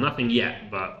 well, nothing yet,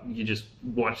 but you just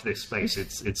watch this space.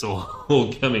 It's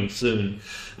all coming soon.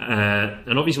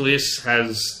 And obviously this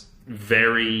has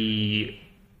very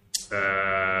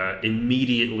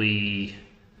immediately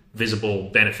visible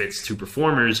benefits to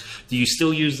performers. Do you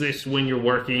still use this when you're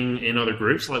working in other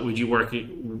groups? Like, would you work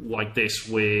like this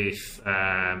with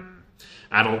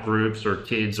adult groups or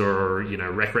kids, or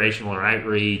recreational or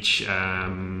outreach,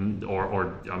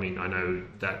 or I mean, I know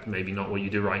that maybe not what you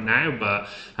do right now, but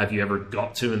have you ever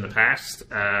got to in the past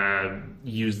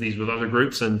use these with other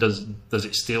groups, and does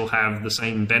it still have the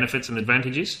same benefits and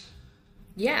advantages?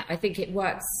 Yeah, I think it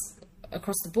works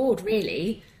across the board,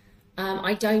 really.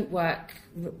 I don't work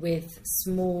with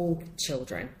small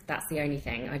children. That's the only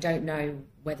thing. I don't know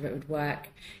whether it would work,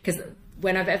 because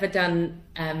when I've ever done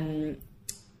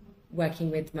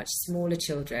working with much smaller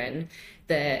children,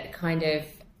 the kind of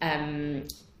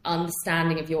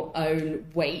understanding of your own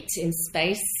weight in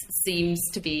space seems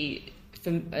to be,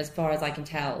 from as far as I can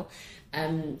tell,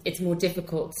 it's more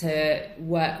difficult to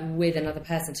work with another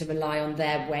person, to rely on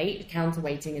their weight.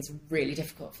 Counterweighting is really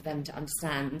difficult for them to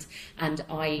understand, and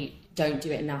I don't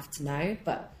do it enough to know.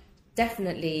 But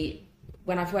definitely,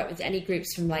 when I've worked with any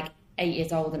groups from like 8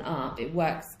 years old and up, it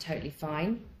works totally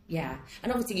fine. Yeah.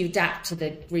 And obviously you adapt to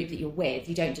the group that you're with.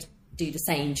 You don't just do the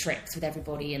same tricks with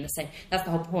everybody in the same. That's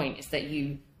the whole point, is that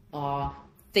you are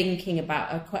thinking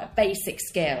about quite a basic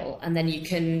skill, and then you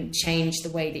can change the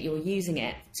way that you're using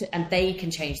it, and they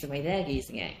can change the way they're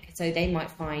using it. So they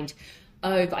might find,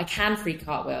 oh, but I can free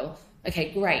cartwheel.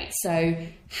 Okay, great. So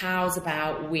how's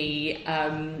about we,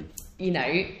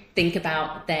 think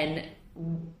about then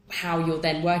how you're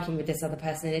then working with this other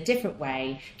person in a different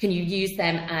way. Can you use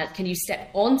them can you step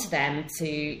onto them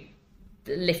to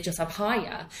lift yourself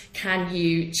higher? Can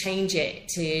you change it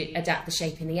to adapt the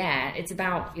shape in the air? It's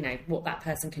about, what that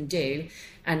person can do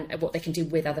and what they can do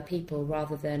with other people,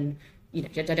 rather than, they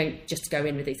don't just go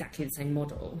in with exactly the same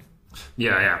model.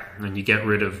 Yeah. And you get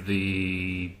rid of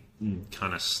the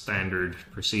kind of standard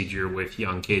procedure with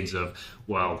young kids of,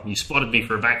 well, you spotted me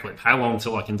for a backflip, how long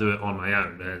till I can do it on my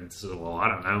own? And so, well, I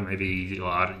don't know, maybe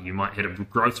you might hit a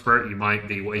growth spurt, you might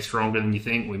be way stronger than you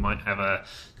think, we might have a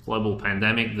global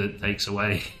pandemic that takes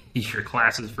away your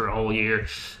classes for a whole year.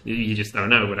 You just don't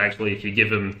know. But actually, if you give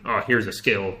them, oh, here's a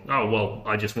skill, oh, well,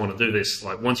 I just want to do this,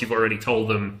 like, once you've already told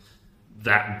them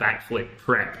that backflip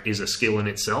prep is a skill in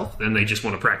itself, then they just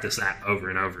want to practice that over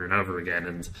and over and over again.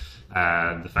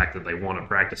 And the fact that they want to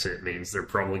practice it means they're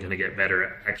probably going to get better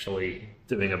at actually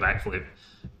doing a backflip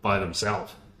by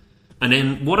themselves. And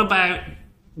then what about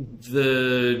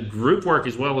the group work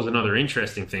as well? Is another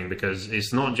interesting thing, because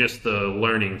it's not just the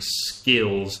learning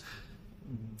skills.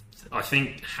 I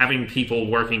think having people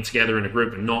working together in a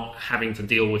group and not having to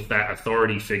deal with that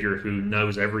authority figure who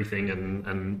knows everything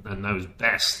and knows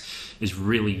best is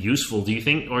really useful. Do you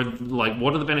think, or like,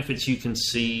 what are the benefits you can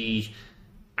see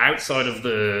outside of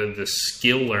the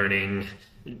skill learning?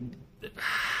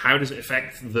 How does it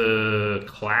affect the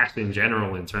class in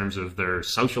general in terms of their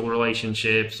social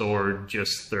relationships or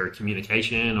just their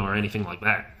communication or anything like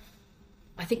that?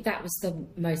 I think that was the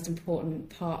most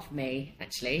important part for me,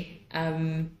 actually.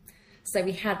 So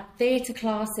we had theatre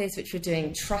classes which were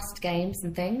doing trust games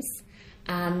and things.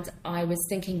 And I was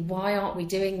thinking, why aren't we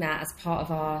doing that as part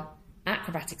of our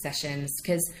acrobatic sessions?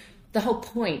 Because the whole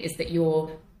point is that you're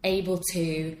able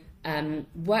to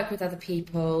work with other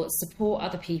people, support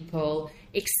other people,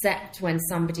 accept when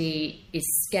somebody is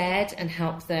scared and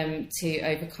help them to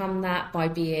overcome that by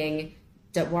being,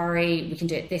 don't worry, we can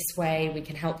do it this way, we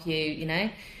can help you, you know.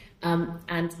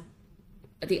 And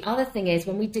the other thing is,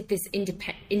 when we did this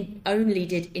only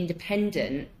did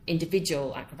independent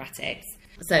individual acrobatics,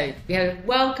 so we have a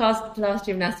world-class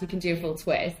gymnast who can do a full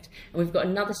twist, and we've got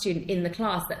another student in the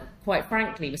class that, quite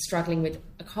frankly, was struggling with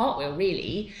a cartwheel,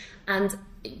 really, and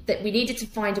that we needed to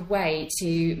find a way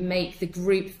to make the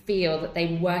group feel that they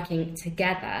were working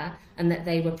together and that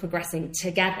they were progressing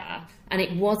together. And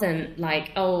it wasn't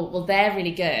like, oh, well, they're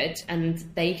really good and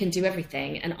they can do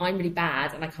everything and I'm really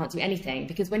bad and I can't do anything.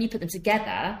 Because when you put them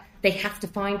together, they have to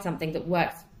find something that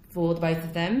works for the both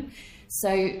of them.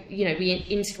 So, you know, we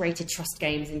integrated trust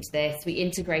games into this. We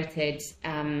integrated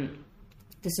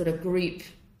the sort of group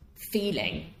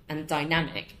feeling and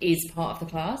dynamic is part of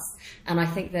the class. And I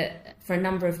think that for a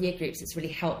number of year groups, it's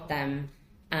really helped them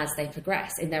as they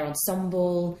progress in their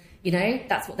ensemble. You know,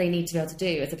 that's what they need to be able to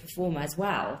do as a performer as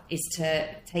well, is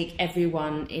to take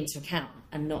everyone into account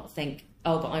and not think,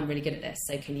 oh, but I'm really good at this,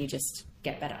 so can you just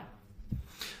get better?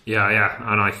 Yeah.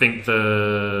 And I think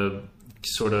the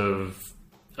sort of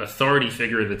authority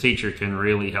figure of the teacher can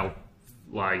really help,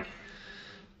 like,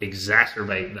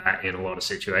 exacerbate that in a lot of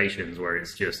situations where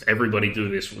it's just everybody do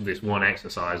this one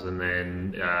exercise, and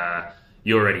then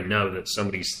you already know that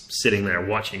somebody's sitting there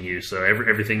watching you, so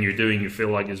everything you're doing you feel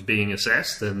like is being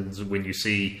assessed. And when you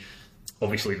see,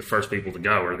 obviously the first people to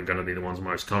go are going to be the ones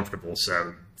most comfortable,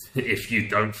 so if you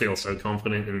don't feel so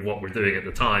confident in what we're doing at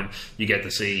the time, you get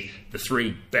to see the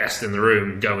three best in the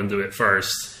room go and do it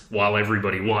first while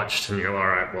everybody watched, and you're all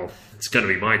right, well, it's going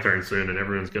to be my turn soon and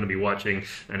everyone's going to be watching,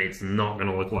 and it's not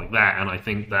going to look like that. And I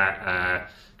think that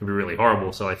can be really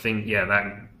horrible. So I think, yeah,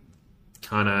 that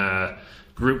kind of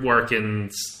group work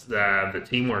and the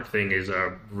teamwork thing is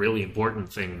a really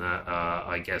important thing that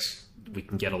I guess we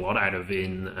can get a lot out of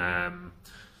in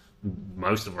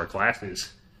most of our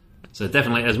classes. So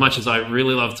definitely, as much as I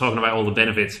really love talking about all the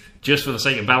benefits, just for the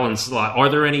sake of balance, like, are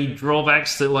there any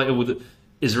drawbacks that, like,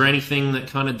 is there anything that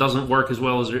kind of doesn't work as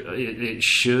well as it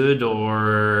should,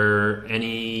 or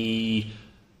any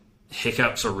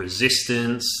hiccups or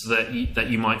resistance that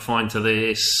you might find to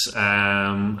this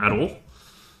at all?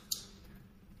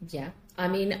 Yeah, I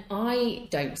mean, I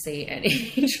don't see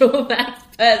any drawbacks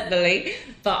personally,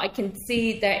 but I can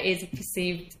see there is a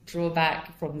perceived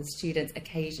drawback from the students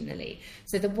occasionally.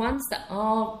 So the ones that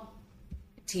are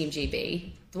Team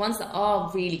GB, the ones that are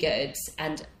really good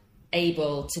and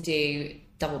able to do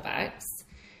double backs,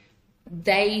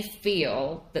 they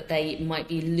feel that they might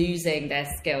be losing their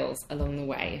skills along the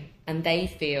way, and they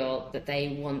feel that they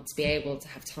want to be able to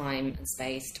have time and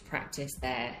space to practice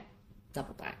their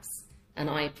double backs. And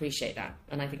I appreciate that,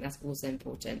 and I think that's also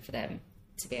important for them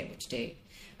to be able to do.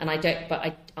 And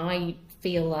I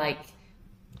feel like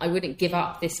I wouldn't give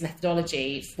up this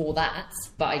methodology for that,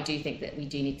 but I do think that we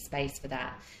do need space for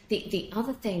that. The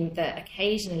other thing that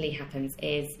occasionally happens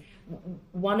is,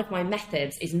 one of my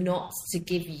methods is not to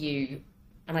give you,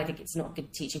 and I think it's not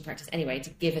good teaching practice anyway, to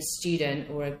give a student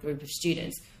or a group of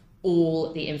students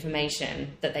all the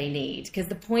information that they need. Because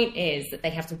the point is that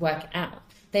they have to work it out.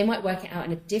 They might work it out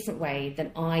in a different way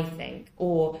than I think,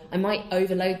 or I might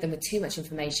overload them with too much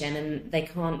information and they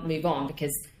can't move on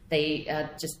because they are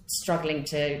just struggling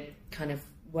to kind of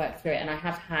work through it. And I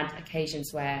have had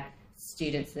occasions where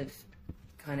students have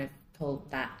kind of pulled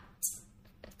that,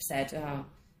 said, oh,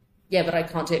 yeah, but I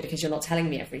can't do it because you're not telling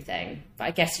me everything. But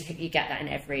I guess you get that in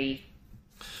every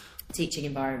teaching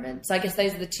environment. So I guess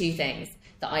those are the two things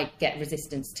that I get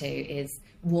resistance to, is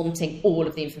wanting all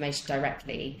of the information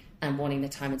directly and wanting the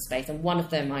time and space. And one of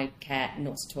them I care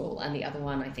not at all. And the other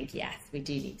one, I think, yes, we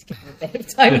do need to give them a bit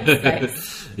of time and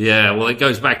space. Yeah, well, it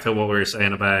goes back to what we were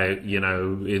saying about, you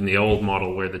know, in the old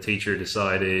model where the teacher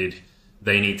decided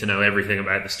they need to know everything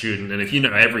about the student. And if you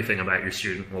know everything about your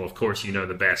student, well, of course, you know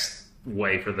the best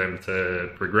way for them to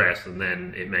progress, and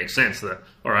then it makes sense that,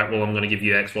 all right, well, I'm going to give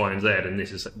you X, Y, and Z, and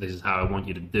this is how I want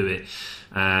you to do it.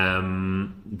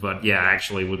 But yeah,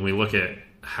 actually, when we look at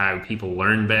how people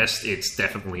learn best, it's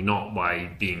definitely not by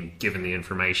being given the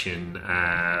information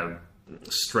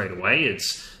straight away.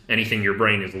 It's anything your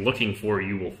brain is looking for,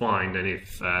 you will find. And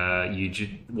if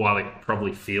while it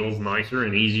probably feels nicer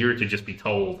and easier to just be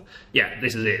told, yeah,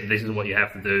 this is it, this is what you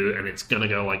have to do, and it's going to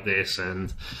go like this,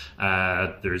 and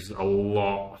there's a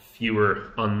lot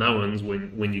fewer unknowns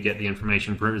when you get the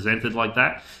information presented like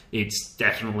that, it's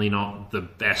definitely not the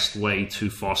best way to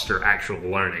foster actual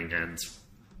learning. And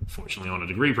fortunately on a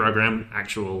degree program,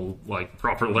 actual like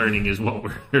proper learning is what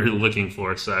we're looking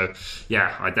for. So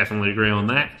yeah, I definitely agree on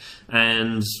that.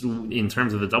 And in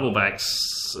terms of the double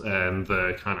backs and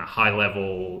the kind of high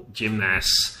level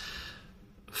gymnasts,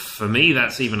 for me,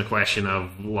 that's even a question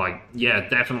of like, yeah,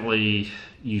 definitely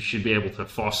you should be able to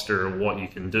foster what you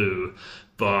can do.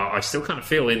 But I still kind of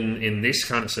feel in this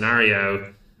kind of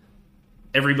scenario,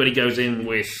 everybody goes in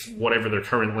with whatever their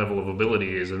current level of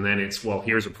ability is, and then it's, well,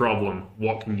 here's a problem.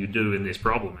 What can you do in this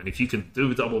problem? And if you can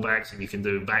do double backs and you can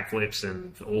do backflips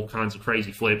and all kinds of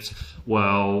crazy flips,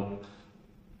 well,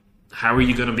 how are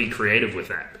you going to be creative with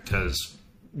that? Because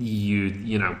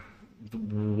you know,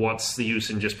 what's the use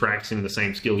in just practicing the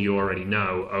same skill you already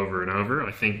know over and over?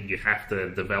 I think you have to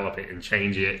develop it and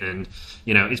change it, and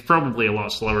you know, it's probably a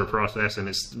lot slower process, and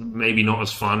it's maybe not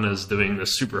as fun as doing the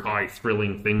super high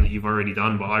thrilling thing that you've already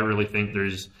done, but I really think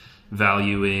there's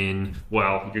value in,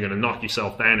 well, you're going to knock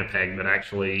yourself down a peg, but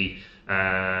actually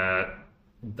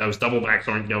those double backs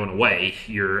aren't going away.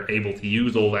 You're able to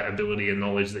use all that ability and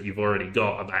knowledge that you've already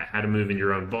got about how to move in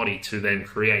your own body to then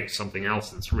create something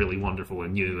else that's really wonderful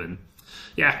and new. And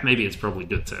yeah, maybe it's probably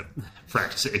good to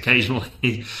practice it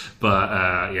occasionally,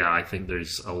 but yeah, I think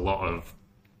there's a lot of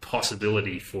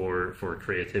possibility for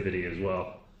creativity as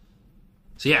well.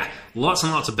 So yeah, lots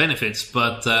and lots of benefits,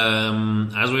 but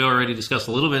as we already discussed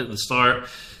a little bit at the start,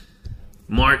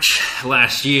 March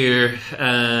last year,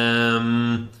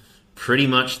 pretty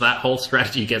much that whole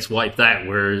strategy gets wiped out.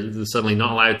 We're suddenly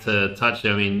not allowed to touch.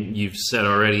 I mean, you've said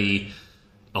already,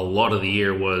 a lot of the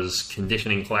year was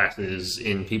conditioning classes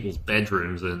in people's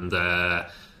bedrooms, and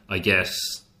I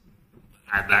guess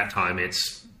at that time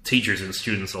it's teachers and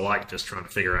students alike just trying to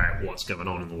figure out what's going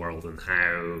on in the world and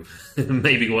how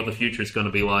maybe what the future is going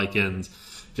to be like, and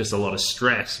just a lot of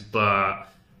stress. But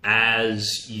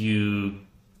as you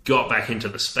got back into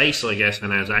the space, I guess,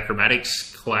 and as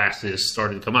acrobatics classes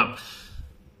started to come up,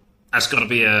 that's got to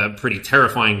be a pretty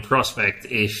terrifying prospect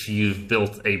if you've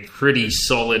built a pretty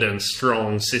solid and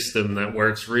strong system that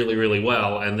works really, really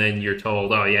well, and then you're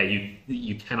told, oh yeah,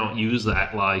 you cannot use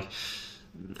that. Like,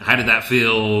 how did that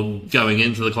feel going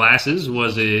into the classes?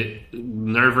 Was it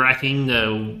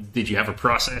nerve-wracking? Did you have a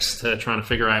process to trying to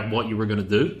figure out what you were going to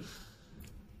do?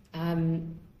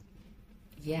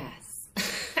 Yes.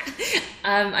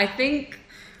 I think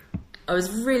I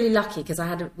was really lucky because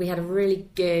we had a really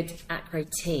good acro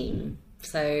team.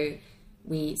 So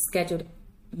we scheduled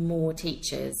more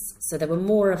teachers, so there were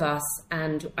more of us,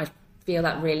 and I feel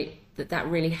that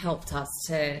really helped us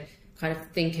to kind of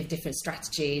think of different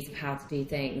strategies of how to do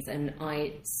things. And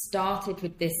I started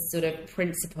with this sort of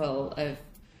principle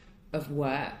of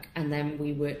work, and then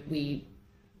we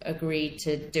agreed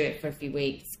to do it for a few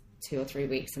weeks, 2 or 3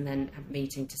 weeks, and then have a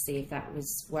meeting to see if that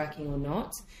was working or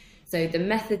not. So the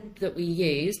method that we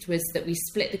used was that we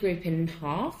split the group in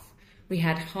half. We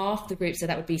had half the group, so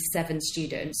that would be 7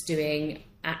 students, doing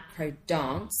acro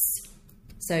dance.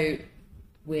 So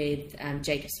with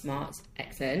Jacob Smart,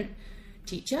 excellent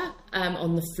teacher,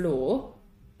 on the floor.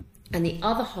 And the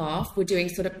other half were doing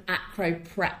sort of acro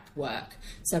prep work.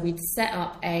 So we'd set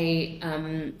up a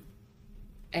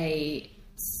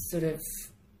sort of,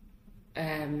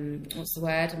 what's the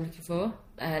word I'm looking for?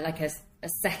 Like a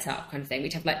setup kind of thing.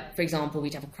 We'd have, like, for example,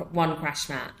 we'd have one crash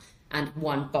mat and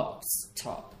one box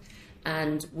top.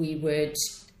 And we would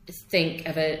think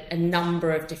of a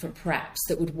number of different preps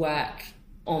that would work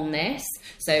on this.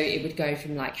 So it would go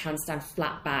from like handstand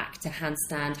flat back to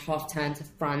handstand half turn to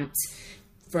front,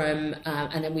 from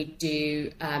and then we'd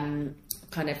do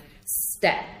kind of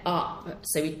step up.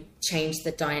 So we changed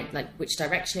the like which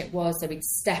direction it was. So we'd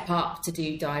step up to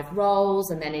do dive rolls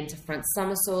and then into front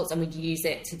somersaults, and we'd use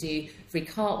it to do 3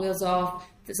 cartwheels off.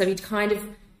 So we'd kind of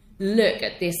look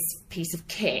at this piece of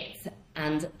kit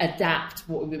and adapt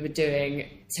what we were doing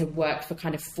to work for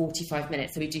kind of 45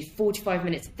 minutes. So we do 45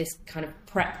 minutes of this kind of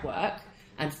prep work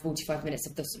and 45 minutes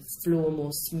of the sort of floor,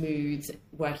 more smooth,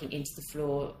 working into the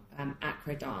floor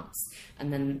acro dance.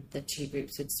 And then the 2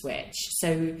 groups would switch.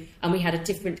 So, and we had a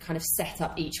different kind of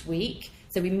setup each week.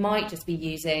 So we might just be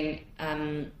using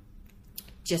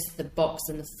just the box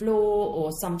and the floor,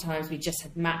 or sometimes we just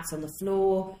had mats on the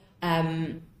floor.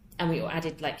 And we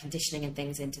added like conditioning and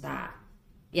things into that.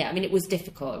 Yeah, I mean, it was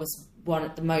difficult. It was one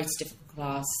of the most difficult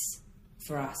class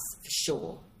for us, for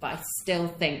sure. But I still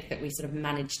think that we sort of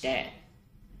managed it,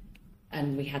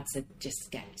 and we had to just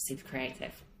get super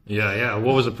creative. Yeah.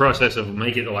 What was the process of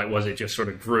making it? Like, was it just sort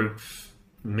of group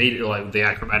meet, like the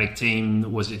acrobatic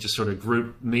team? Was it just sort of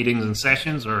group meetings and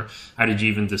sessions, or how did you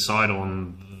even decide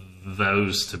on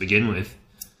those to begin with?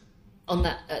 on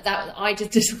that I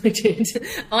just decided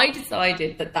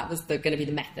that was going to be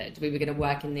the method. We were going to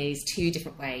work in these two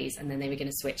different ways, and then they were going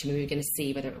to switch, and we were going to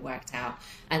see whether it worked out.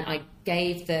 And I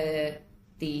gave the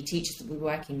teachers that we were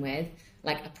working with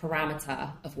like a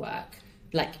parameter of work,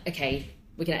 like, okay,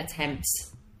 we're going to attempt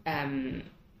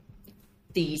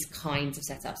these kinds of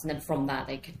setups, and then from that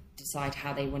they could decide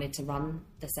how they wanted to run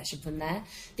the session from there.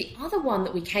 The other one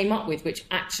that we came up with, which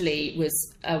actually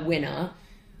was a winner,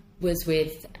 was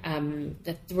with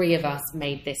the three of us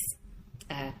made this,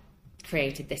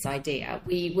 created this idea.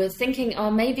 We were thinking, oh,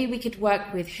 maybe we could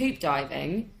work with hoop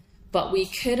diving, but we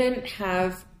couldn't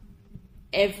have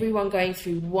everyone going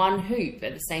through one hoop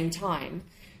at the same time.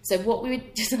 So what we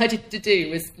decided to do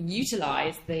was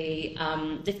utilise the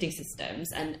lifting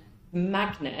systems and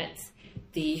magnet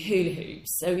the hula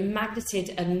hoops. So we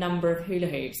magneted a number of hula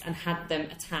hoops and had them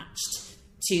attached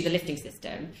to the lifting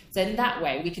system. So in that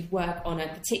way, we could work on a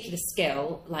particular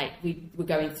skill, like we were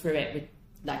going through it with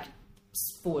like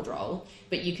forward roll,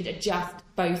 but you could adjust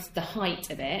both the height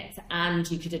of it and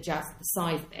you could adjust the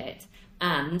size of it.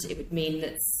 And it would mean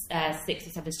that 6 or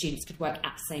 7 students could work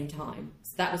at the same time.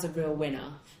 So that was a real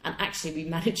winner. And actually we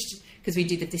managed, because we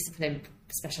do the discipline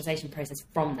specialisation process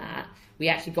from that, we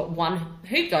actually got one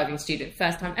hoop diving student,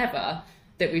 first time ever,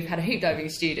 that we've had a hoop diving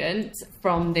student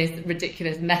from this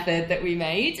ridiculous method that we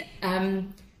made.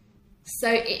 And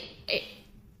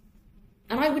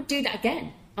I would do that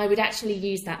again. I would actually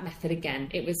use that method again.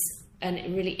 It was a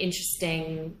really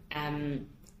interesting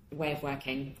way of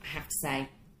working, I have to say.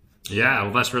 Yeah,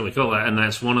 well, that's really cool. And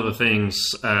that's one of the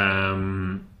things I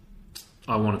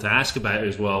wanted to ask about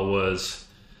as well was,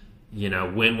 you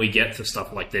know, when we get to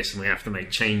stuff like this and we have to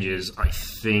make changes, I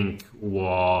think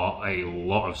what a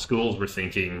lot of schools were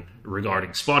thinking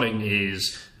regarding spotting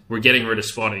is we're getting rid of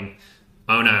spotting.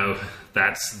 Oh no,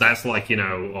 that's like, you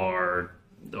know, our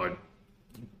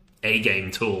A-game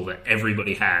tool that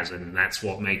everybody has, and that's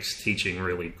what makes teaching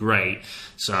really great.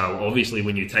 So obviously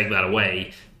when you take that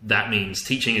away, that means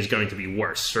teaching is going to be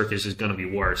worse, circus is going to be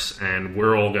worse, and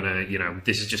we're all going to, you know,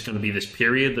 this is just going to be this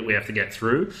period that we have to get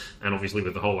through. And obviously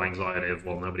with the whole anxiety of,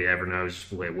 well, nobody ever knows,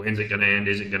 when's it going to end,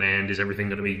 is it going to end, is everything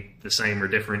going to be the same or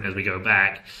different as we go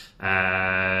back,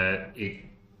 it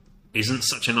isn't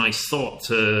such a nice thought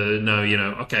to know, you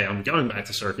know, okay, I'm going back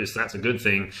to circus, that's a good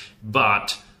thing,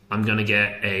 but I'm going to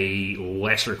get a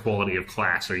lesser quality of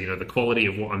class, or, you know, the quality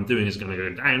of what I'm doing is going to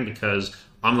go down because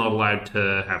I'm not allowed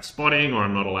to have spotting, or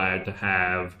I'm not allowed to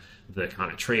have the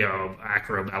kind of trio,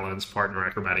 acro, balance, partner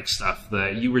acrobatic stuff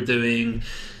that you were doing.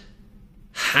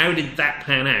 How did that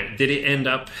pan out? Did it end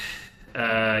up,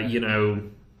 you know,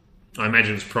 I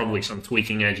imagine it's probably some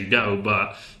tweaking as you go,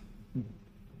 but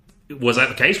was that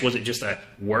the case? Was it just a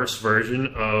worse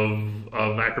version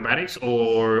of acrobatics,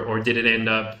 or did it end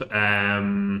up...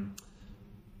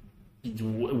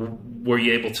 were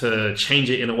you able to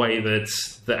change it in a way that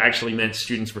actually meant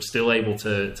students were still able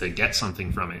to get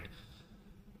something from it?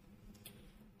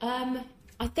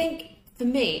 I think for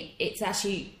me, it's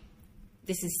actually,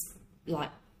 this is like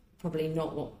probably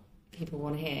not what people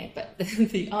want to hear, but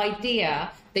the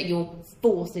idea that you're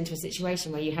forced into a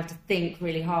situation where you have to think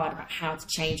really hard about how to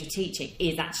change your teaching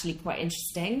is actually quite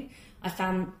interesting. I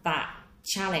found that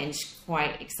challenge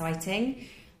quite exciting.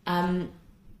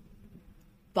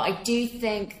 But I do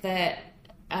think that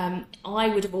I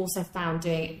would have also found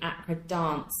doing acro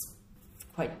dance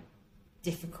quite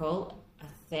difficult, I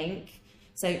think.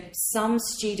 So some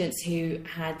students who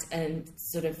had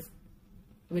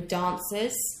were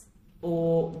dancers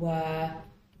or were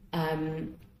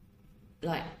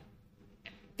like,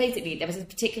 basically there was a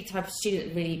particular type of student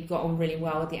that really got on really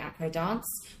well with the acro dance,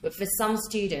 but for some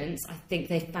students I think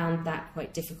they found that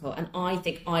quite difficult, and I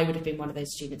think I would have been one of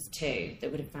those students too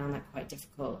that would have found that quite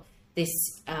difficult. This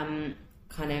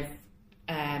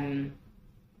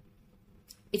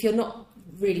if you're not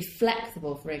really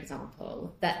flexible, for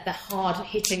example, that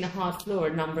hitting the hard floor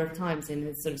a number of times in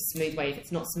a sort of smooth way, if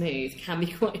it's not smooth, can be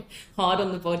quite hard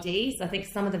on the body. So I think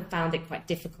some of them found it quite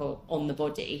difficult on the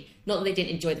body. Not that they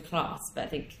didn't enjoy the class, but I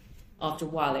think after a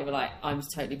while they were like, I'm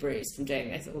totally bruised from doing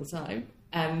this all the time.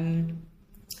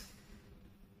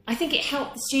 I think it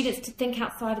helped the students to think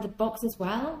outside of the box as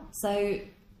well. So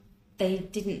they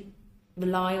didn't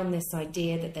rely on this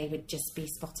idea that they would just be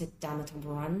spotted down the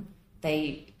tumble run.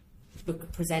 They were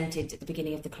presented at the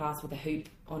beginning of the class with a hoop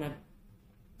on a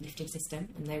lifting system,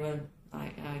 and they were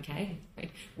like, okay,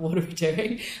 what are we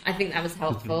doing? I think that was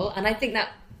helpful, and I think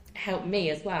that helped me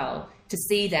as well to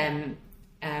see them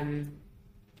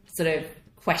sort of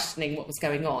questioning what was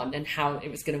going on and how it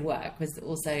was going to work was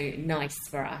also nice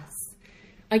for us.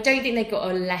 I don't think they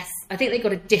got I think they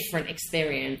got a different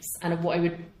experience, and what I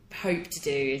would hope to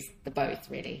do is the both,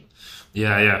 really.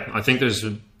 Yeah. I think there's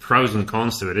pros and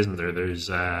cons to it, isn't there? There's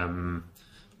on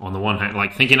the one hand,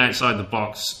 like thinking outside the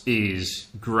box is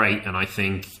great, and I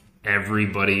think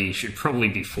everybody should probably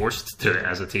be forced to it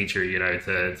as a teacher,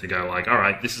 to go like, all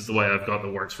right, this is the way I've got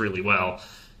that works really well.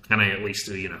 Can I at least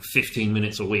do, 15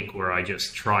 minutes a week where I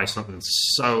just try something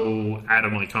so out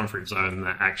of my comfort zone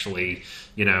that actually,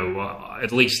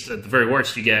 at least at the very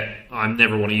worst you get, I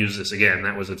never want to use this again.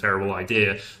 That was a terrible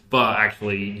idea. But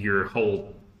actually your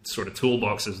whole sort of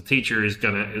toolbox as a teacher is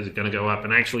gonna go up,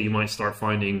 and actually you might start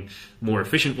finding more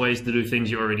efficient ways to do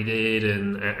things you already did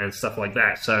and stuff like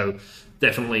that. So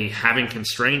definitely having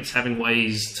constraints, having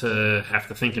ways to have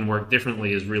to think and work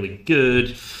differently is really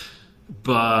good.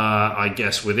 But I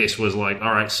guess with this was like,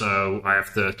 all right, so I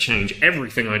have to change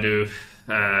everything I do.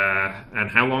 And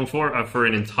how long for? For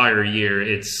an entire year.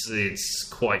 It's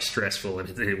quite stressful, and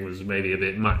it was maybe a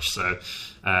bit much. So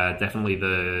definitely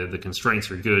the constraints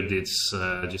are good. It's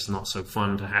just not so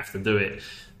fun to have to do it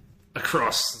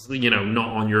across, not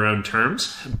on your own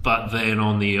terms. But then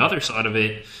on the other side of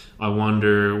it, I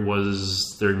wonder,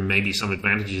 was there maybe some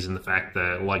advantages in the fact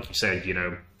that, like you said,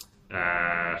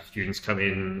 students come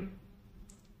in.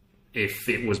 If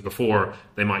it was before,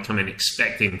 they might come in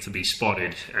expecting to be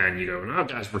spotted, and you go, "Oh,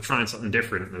 guys, we're trying something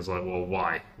different." And it's like, well,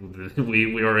 why?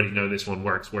 We already know this one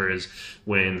works. Whereas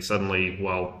when suddenly,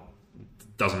 well,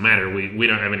 it doesn't matter. We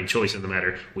don't have any choice in the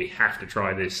matter. We have to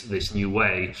try this new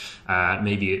way.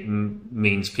 Maybe it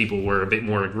means people were a bit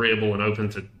more agreeable and open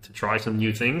to try some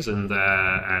new things, and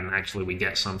actually we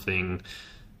get something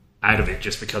out of it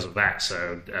just because of that.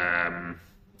 So.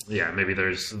 Yeah, maybe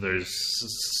there's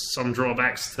some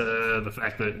drawbacks to the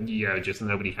fact that just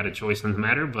nobody had a choice in the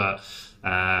matter, but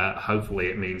hopefully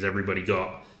it means everybody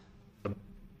got a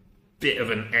bit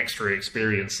of an extra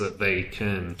experience that they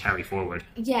can carry forward.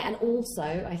 Yeah, and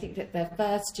also I think that the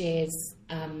first years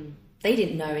they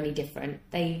didn't know any different.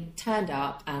 They turned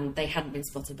up and they hadn't been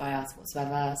spotted by us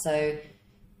whatsoever, so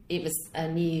it was a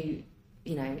new.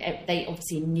 They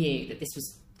obviously knew that this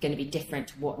was going to be different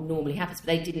to what normally happens, but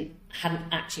they hadn't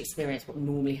actually experienced what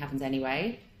normally happens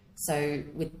anyway. So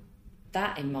with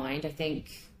that in mind, I think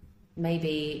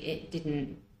maybe it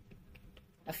didn't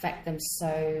affect them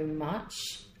so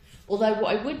much. Although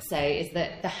what I would say is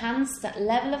that the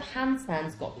level of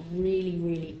handstands got really,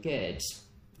 really good.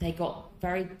 They got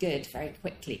very good very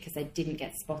quickly because they didn't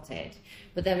get spotted.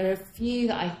 But there were a few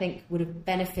that I think would have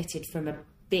benefited from a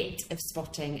bit of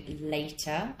spotting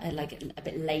later, like a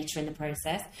bit later in the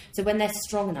process. So when they're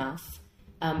strong enough,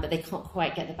 but they can't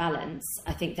quite get the balance,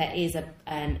 I think there is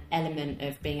an element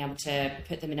of being able to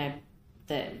put them in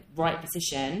the right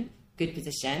position, good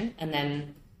position, and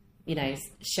then,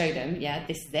 show them,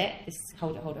 this is it,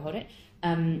 hold it,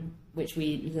 which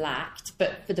we lacked.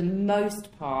 But for the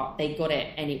most part, they got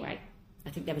it anyway.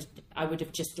 I think I would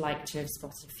have just liked to have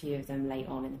spotted a few of them late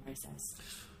on in the process.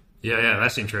 Yeah,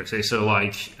 that's interesting. So,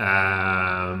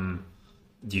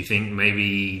 do you think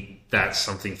maybe that's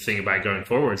something to think about going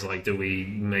forwards? Like, do we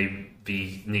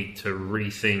maybe need to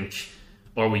rethink,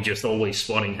 or are we just always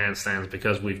spotting handstands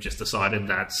because we've just decided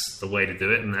that's the way to do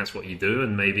it and that's what you do?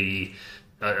 And maybe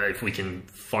if we can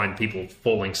find people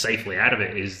falling safely out of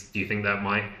it, do you think that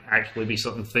might actually be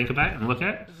something to think about and look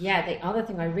at? Yeah, the other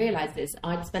thing I realised is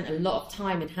I'd spent a lot of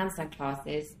time in handstand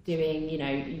classes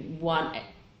doing, one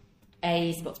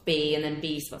A spots B and then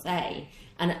B spots A.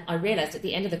 And I realised at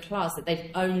the end of the class that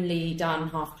they've only done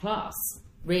half class,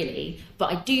 really.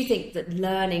 But I do think that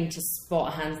learning to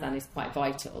spot a handstand is quite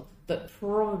vital. But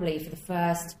probably for the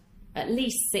first, at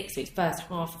least 6 weeks, first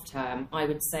half of term, I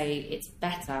would say it's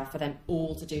better for them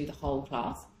all to do the whole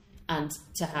class and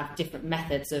to have different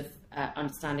methods of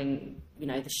understanding,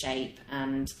 the shape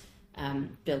and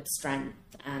build strength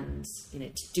and,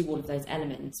 to do all of those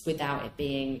elements without it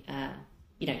being...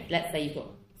 let's say you've got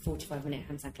a 45-minute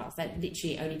handstand class. They're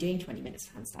literally only doing 20 minutes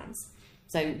of handstands.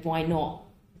 So why not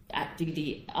do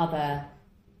the other,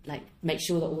 make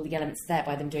sure that all the elements are there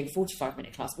by them doing a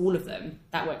 45-minute class, all of them?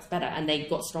 That works better, and they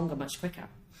got stronger much quicker.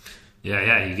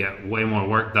 Yeah, you get way more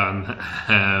work done.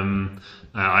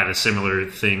 I had a similar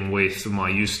thing with my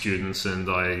youth students, and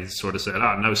I sort of said,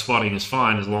 no spotting is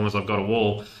fine as long as I've got a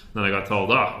wall. Then I got told,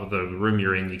 the room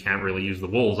you're in, you can't really use the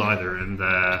walls either. And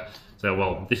so,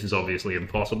 well, this is obviously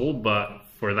impossible, but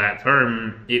for that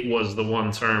term, it was the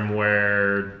one term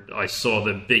where I saw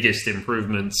the biggest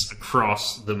improvements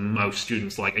across the most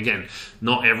students. Like, again,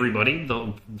 not everybody.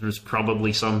 There's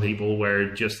probably some people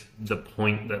where just the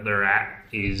point that they're at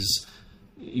is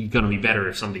going to be better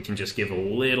if somebody can just give a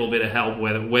little bit of help,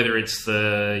 whether it's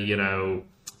the,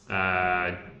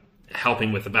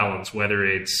 helping with the balance, whether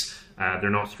it's they're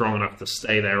not strong enough to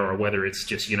stay there, or whether it's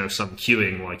just, some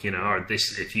cueing, like, or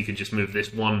this, if you could just move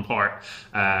this one part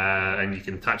and you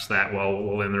can touch that,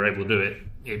 well, then they're able to do it.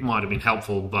 It might have been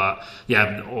helpful, but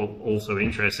yeah, also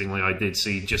interestingly, I did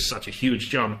see just such a huge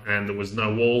jump, and there was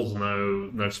no walls,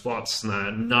 no spots,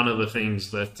 none of the things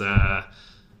that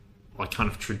I kind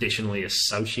of traditionally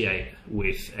associate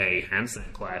with a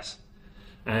handstand class.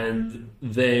 And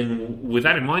then with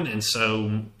that in mind, and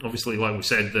so obviously, like we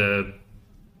said,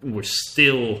 we're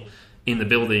still in the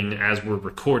building as we're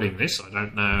recording this. I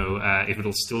don't know if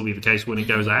it'll still be the case when it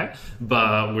goes out,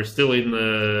 but we're still in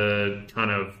the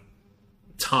kind of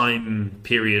time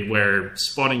period where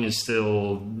spotting is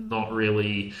still not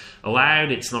really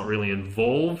allowed. It's not really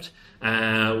involved. We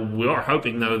are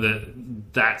hoping, though,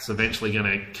 that that's eventually going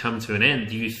to come to an end.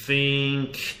 Do you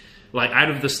think, like, out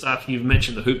of the stuff you've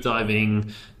mentioned, the hoop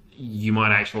diving, you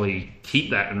might actually keep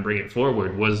that and bring it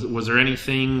forward? Was there any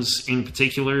things in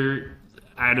particular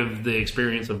out of the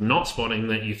experience of not spotting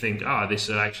that you think, this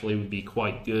actually would be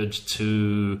quite good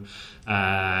to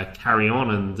carry on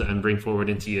and bring forward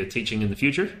into your teaching in the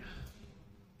future?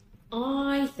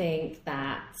 I think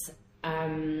that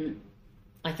the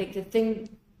thing,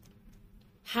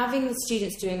 having the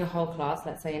students doing a whole class,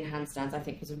 let's say in handstands, I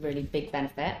think was a really big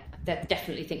benefit. I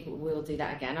definitely think we'll do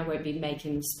that again. I won't be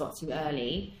making them spot too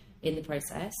early in the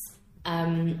process.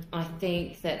 I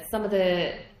think that some of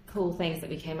the cool things that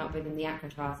we came up with in the acro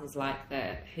classes, like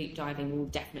the hoop diving, will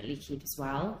definitely keep as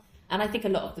well. And I think a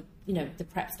lot of the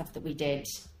prep stuff that we did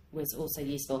was also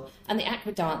useful. And the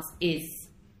acro dance is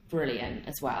brilliant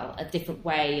as well. A different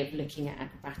way of looking at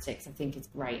acrobatics, I think, is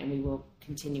great, and we will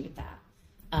continue with that.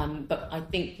 But I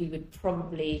think we would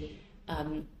probably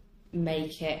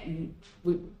make it,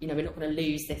 we're not going to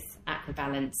lose this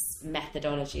acrobalance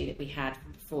methodology that we had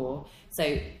before.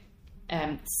 So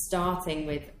starting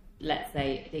with, let's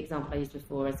say, the example I used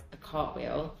before as a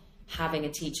cartwheel, having a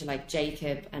teacher like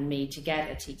Jacob and me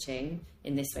together teaching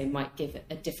in this way might give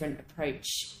a different approach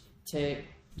to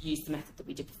use the method that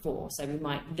we did before. So we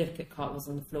might look at cartwheels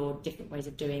on the floor, different ways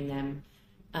of doing them,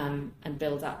 and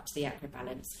build up to the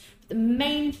acrobalance. But the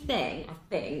main thing, I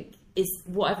think, is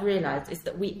what I've realised is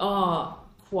that we are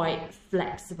quite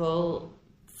flexibly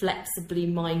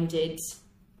minded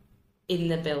in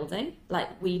the building. Like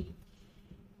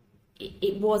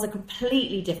it was a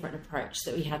completely different approach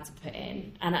that we had to put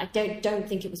in, and I don't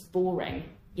think it was boring.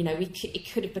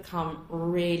 It could have become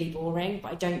really boring,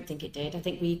 but I don't think it did. I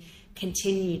think we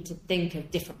continued to think of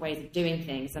different ways of doing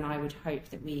things, and I would hope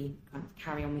that we kind of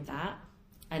carry on with that.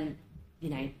 And,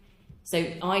 so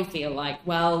I feel like,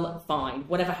 well, fine,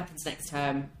 whatever happens next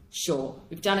term, sure.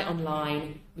 We've done it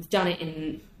online. We've done it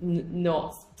in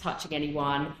not touching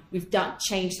anyone. We've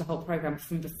changed the whole program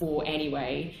from before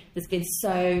anyway. There's been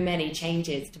so many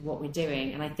changes to what we're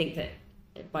doing, and I think that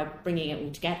by bringing it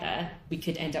all together, we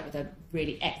could end up with a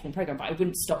really excellent program, but I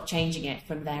wouldn't stop changing it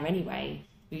from there anyway.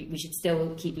 We should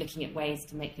still keep looking at ways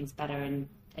to make things better and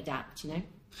adapt,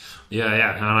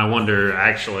 Yeah, and I wonder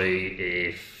actually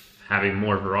if having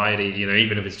more variety,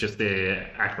 even if it's just the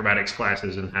acrobatics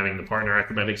classes and having the partner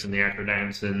acrobatics and the acro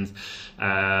dance and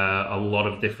a lot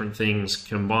of different things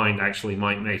combined actually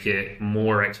might make it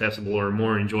more accessible or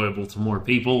more enjoyable to more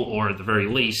people, or at the very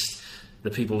least, the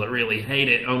people that really hate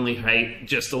it only hate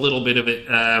just a little bit of it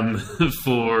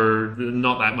for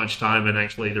not that much time, and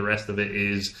actually the rest of it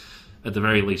is at the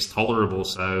very least tolerable.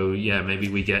 So yeah, maybe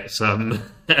we get some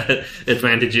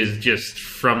advantages just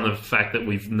from the fact that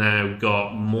we've now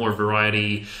got more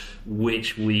variety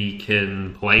which we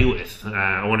can play with.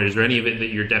 I wonder, is there any of it that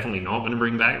you're definitely not going to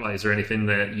bring back? Like, is there anything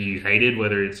that you hated,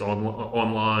 whether it's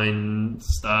online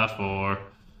stuff or...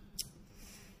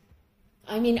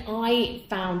 I mean, I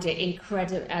found it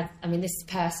incredible. This is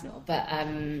personal, but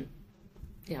I'm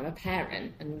a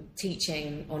parent, and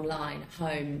teaching online at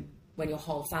home when your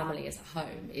whole family is at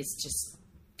home is just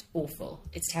awful.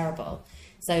 It's terrible.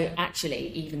 So actually,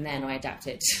 even then I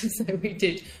adapted. So we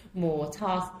did more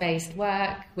task-based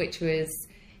work, which was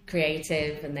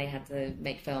creative, and they had to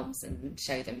make films and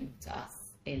show them to us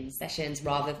in sessions,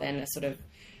 rather than a sort of,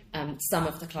 some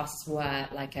of the classes were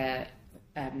like a,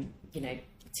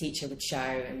 teacher would show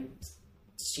and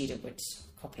the student would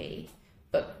copy.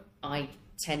 But I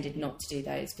tended not to do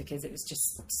those because it was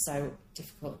just so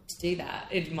difficult to do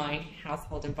that in my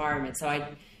household environment. So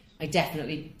I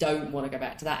definitely don't want to go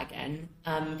back to that again.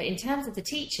 But in terms of the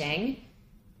teaching,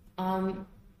 I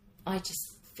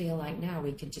just feel like now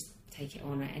we could just take it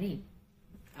on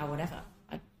at whatever.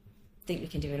 think we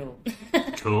can do it all.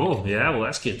 Cool. Yeah, well,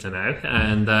 that's good to know.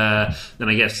 And then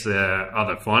I guess the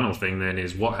other final thing then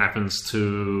is what happens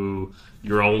to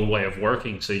your old way of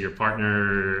working. So your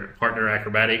partner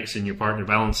acrobatics and your partner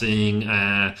balancing.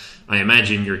 I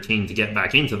imagine you're keen to get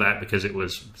back into that because it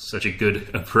was such a good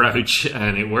approach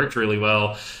and it worked really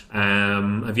well.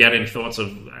 Have you had any thoughts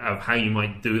of how you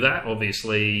might do that?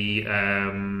 Obviously,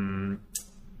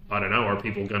 I don't know, are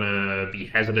people going to be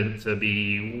hesitant to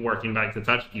be working back to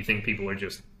touch? Do you think people are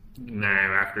just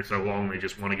now, after so long, they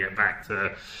just want to get back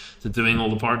to doing all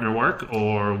the partner work?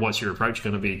 Or what's your approach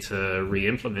going to be to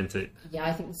re-implement it? Yeah,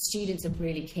 I think the students are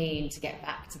really keen to get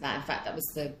back to that. In fact, that was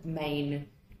the main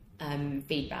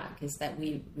feedback, is that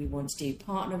we want to do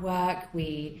partner work.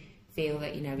 We feel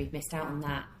that, we've missed out on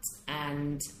that.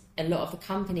 And a lot of the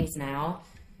companies now,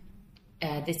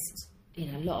 a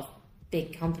lot of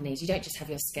big companies, you don't just have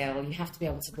your skill, you have to be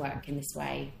able to work in this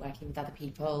way, working with other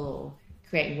people or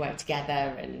creating work together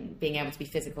and being able to be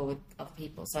physical with other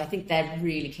people. So I think they're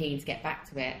really keen to get back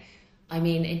to it. I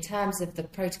mean, in terms of the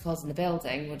protocols in the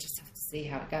building, we'll just have to see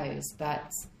how it goes.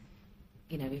 But,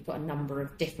 we've got a number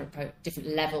of different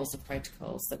levels of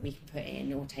protocols that we can put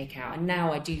in or take out. And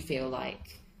now I do feel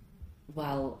like,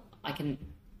 well, I can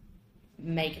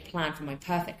make a plan for my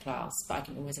perfect class, but I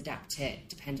can always adapt it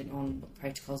dependent on what the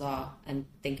protocols are and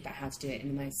think about how to do it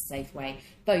in the most safe way.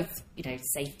 Both,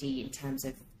 safety in terms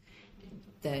of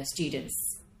the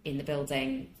students in the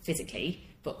building physically,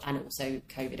 and also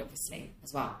COVID, obviously,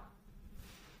 as well.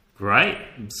 Great.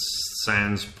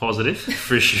 Sounds positive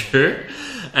for sure.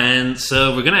 And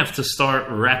so we're going to have to start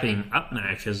wrapping up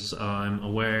now because I'm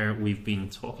aware we've been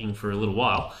talking for a little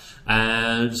while.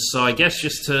 So I guess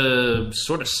just to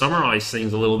sort of summarize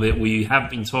things a little bit, we have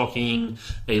been talking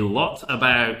a lot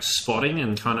about spotting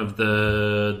and kind of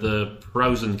the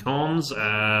pros and cons.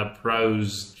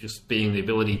 Pros just being the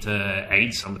ability to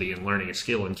aid somebody in learning a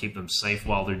skill and keep them safe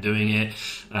while they're doing it,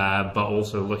 but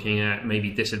also looking at maybe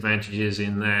disadvantages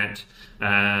in that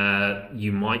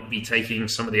you might be taking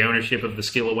some of the ownership of the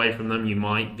skill away from them. You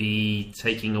might be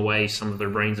taking away some of their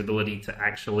brain's ability to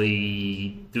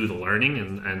actually do the learning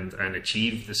and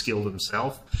achieve the skill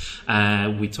themselves.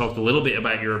 We talked a little bit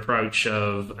about your approach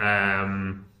of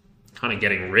kind of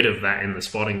getting rid of that in the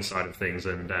spotting side of things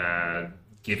and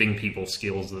giving people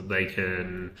skills that they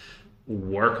can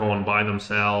work on by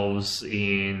themselves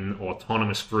in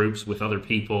autonomous groups with other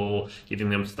people, giving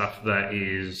them stuff that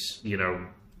is,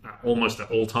 almost at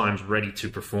all times ready to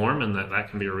perform, and that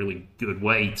can be a really good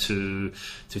way to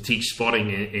teach spotting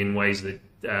in ways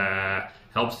that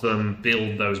helps them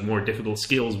build those more difficult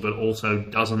skills, but also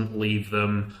doesn't leave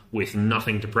them with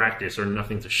nothing to practice or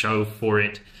nothing to show for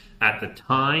it at the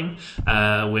time.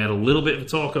 We had a little bit of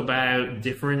talk about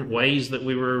different ways that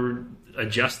we were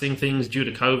adjusting things due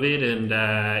to COVID, and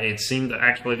it seemed that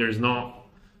actually there's not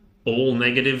all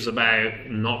negatives about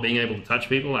not being able to touch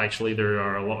people. Actually, there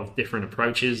are a lot of different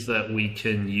approaches that we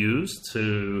can use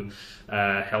to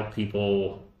help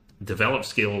people develop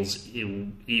skills,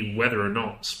 whether or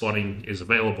not spotting is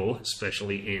available,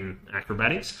 especially in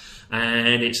acrobatics.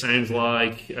 And it sounds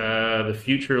like the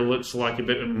future looks like a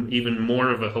bit even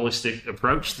more of a holistic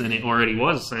approach than it already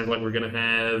was. It sounds like we're going to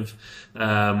have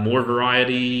more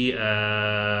variety,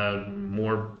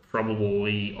 more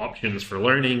probably options for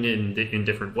learning in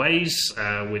different ways,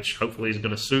 which hopefully is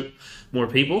going to suit more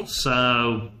people.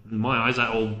 So in my eyes, that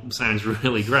all sounds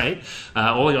really great.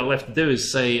 All I got left to do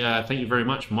is say thank you very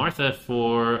much, Martha,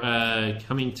 for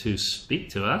coming to speak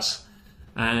to us.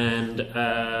 And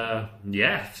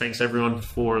thanks everyone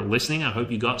for listening. I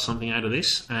hope you got something out of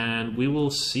this, and we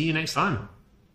will see you next time.